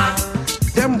trademark.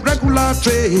 Them regular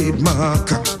trademark.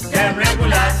 Them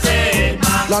regular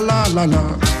trademark. La la la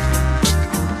la.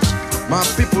 My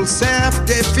people say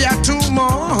they fear too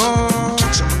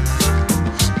much.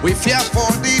 We fear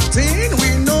for the thing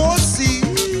we no see.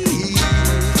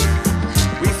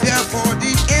 We fear for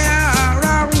the air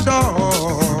around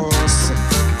us.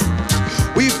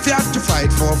 We fear to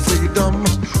fight for freedom.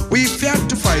 We fear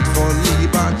to fight for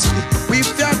liberty. We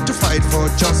fear to fight for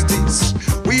justice.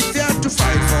 We fear to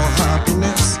fight for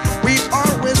happiness. We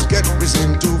always get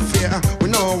reason to fear. We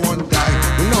no one die.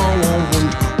 We no one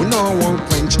wound. We no one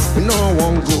quench. We no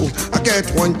one go. I get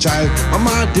one child. My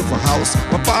mama did for house.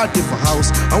 My pa did for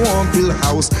house. I want build a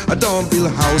house. I don't build a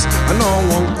house. I no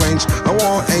one quench. I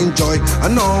want enjoy. I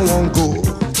no one go.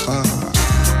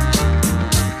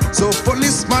 So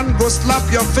policeman go slap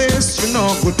your face. You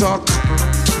know go talk.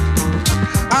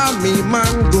 Army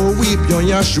man go whip your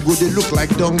yash. You go they look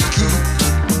like donkey.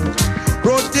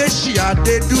 Rhodesia,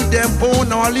 they do them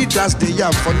own. Our leaders, they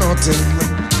have for nothing.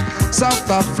 South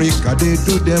Africa, they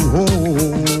do them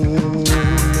own.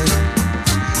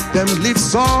 Them live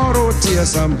sorrow,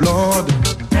 tears and blood.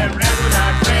 Them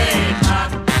regular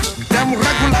trademark. Them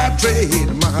regular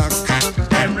trademark.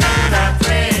 Them regular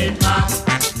trademark.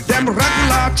 Them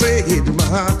regular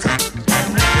trademark. Them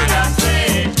regular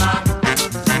trademark.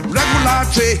 Regular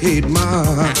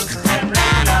trademark. Them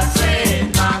regular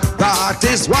trademark. That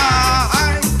is why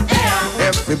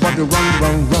Everybody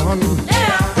run.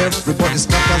 Everybody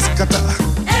scatter.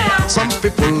 Some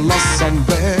people lost some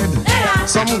bread.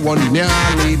 Someone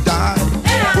nearly died.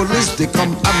 Police they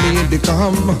come, they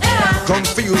come.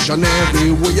 Confusion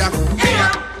everywhere.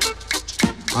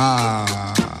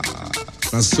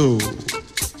 Now so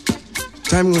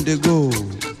time when they go.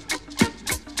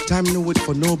 Time no wait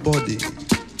for nobody.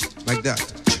 Like that.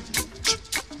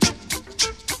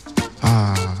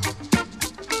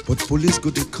 But police go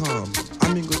they come.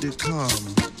 Go they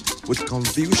come with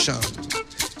confusion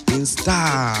in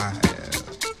style.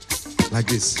 Like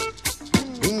this.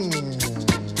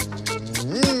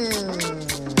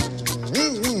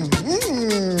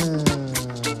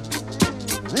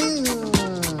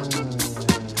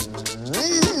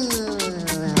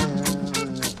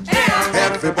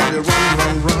 Everybody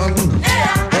run.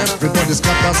 Everybody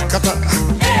scatter.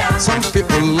 Some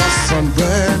people lost some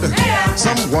bread.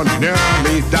 Someone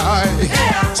nearly died.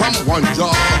 Someone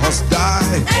just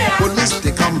died. Police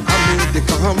they come, they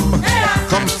come.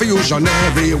 Confusion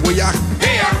everywhere.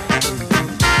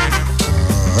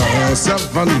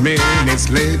 7 minutes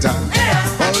later,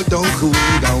 all don't cool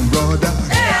down, brother.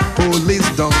 Police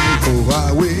don't go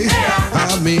away.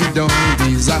 Army don't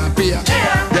disappear.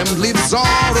 Them live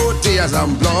sorrow, tears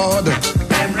and blood.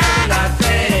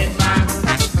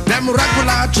 Them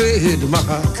regular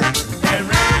trademark.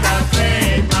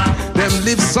 Them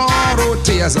live sorrow,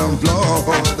 tears and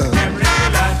blood.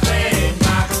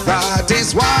 That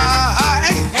is why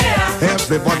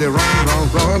everybody run.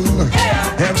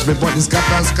 Everybody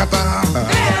scatter.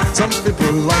 Some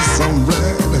people lost some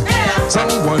bread.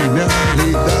 Someone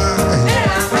nearly died.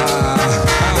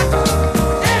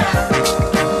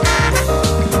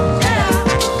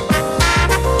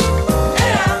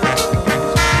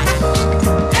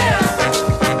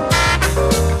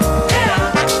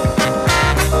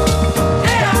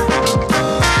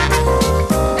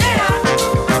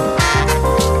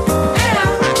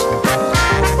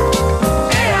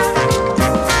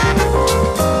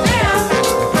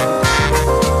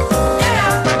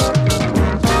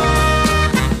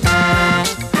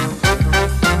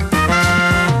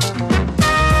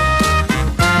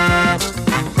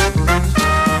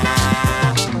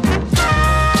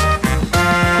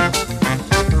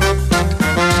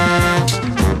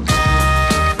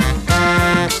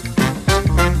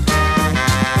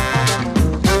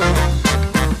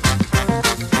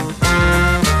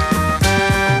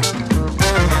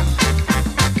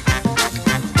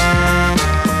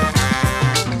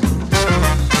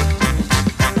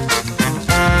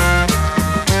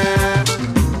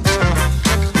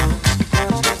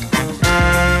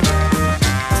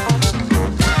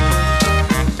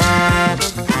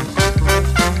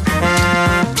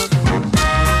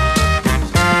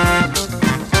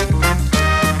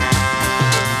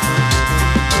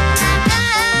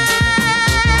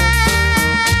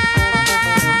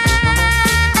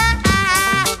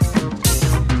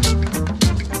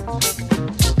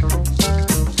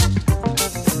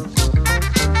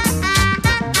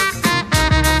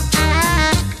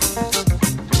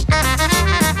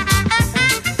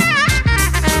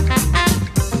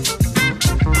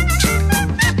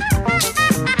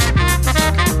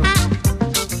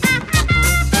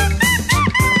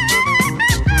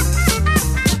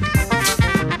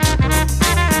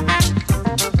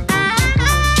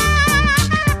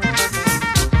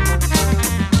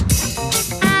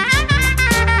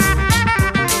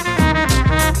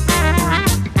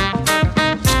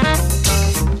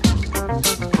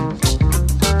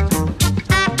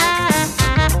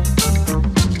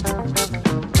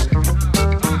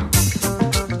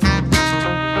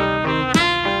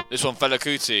 This one, Fela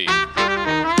Kuti.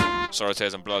 Sorrow,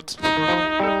 Tears and Blood.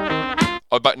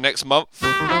 I'll be back next month.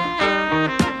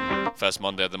 First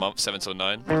Monday of the month, 7 till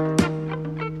 9.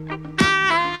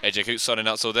 AJ Coots signing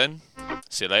out till then.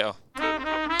 See you later.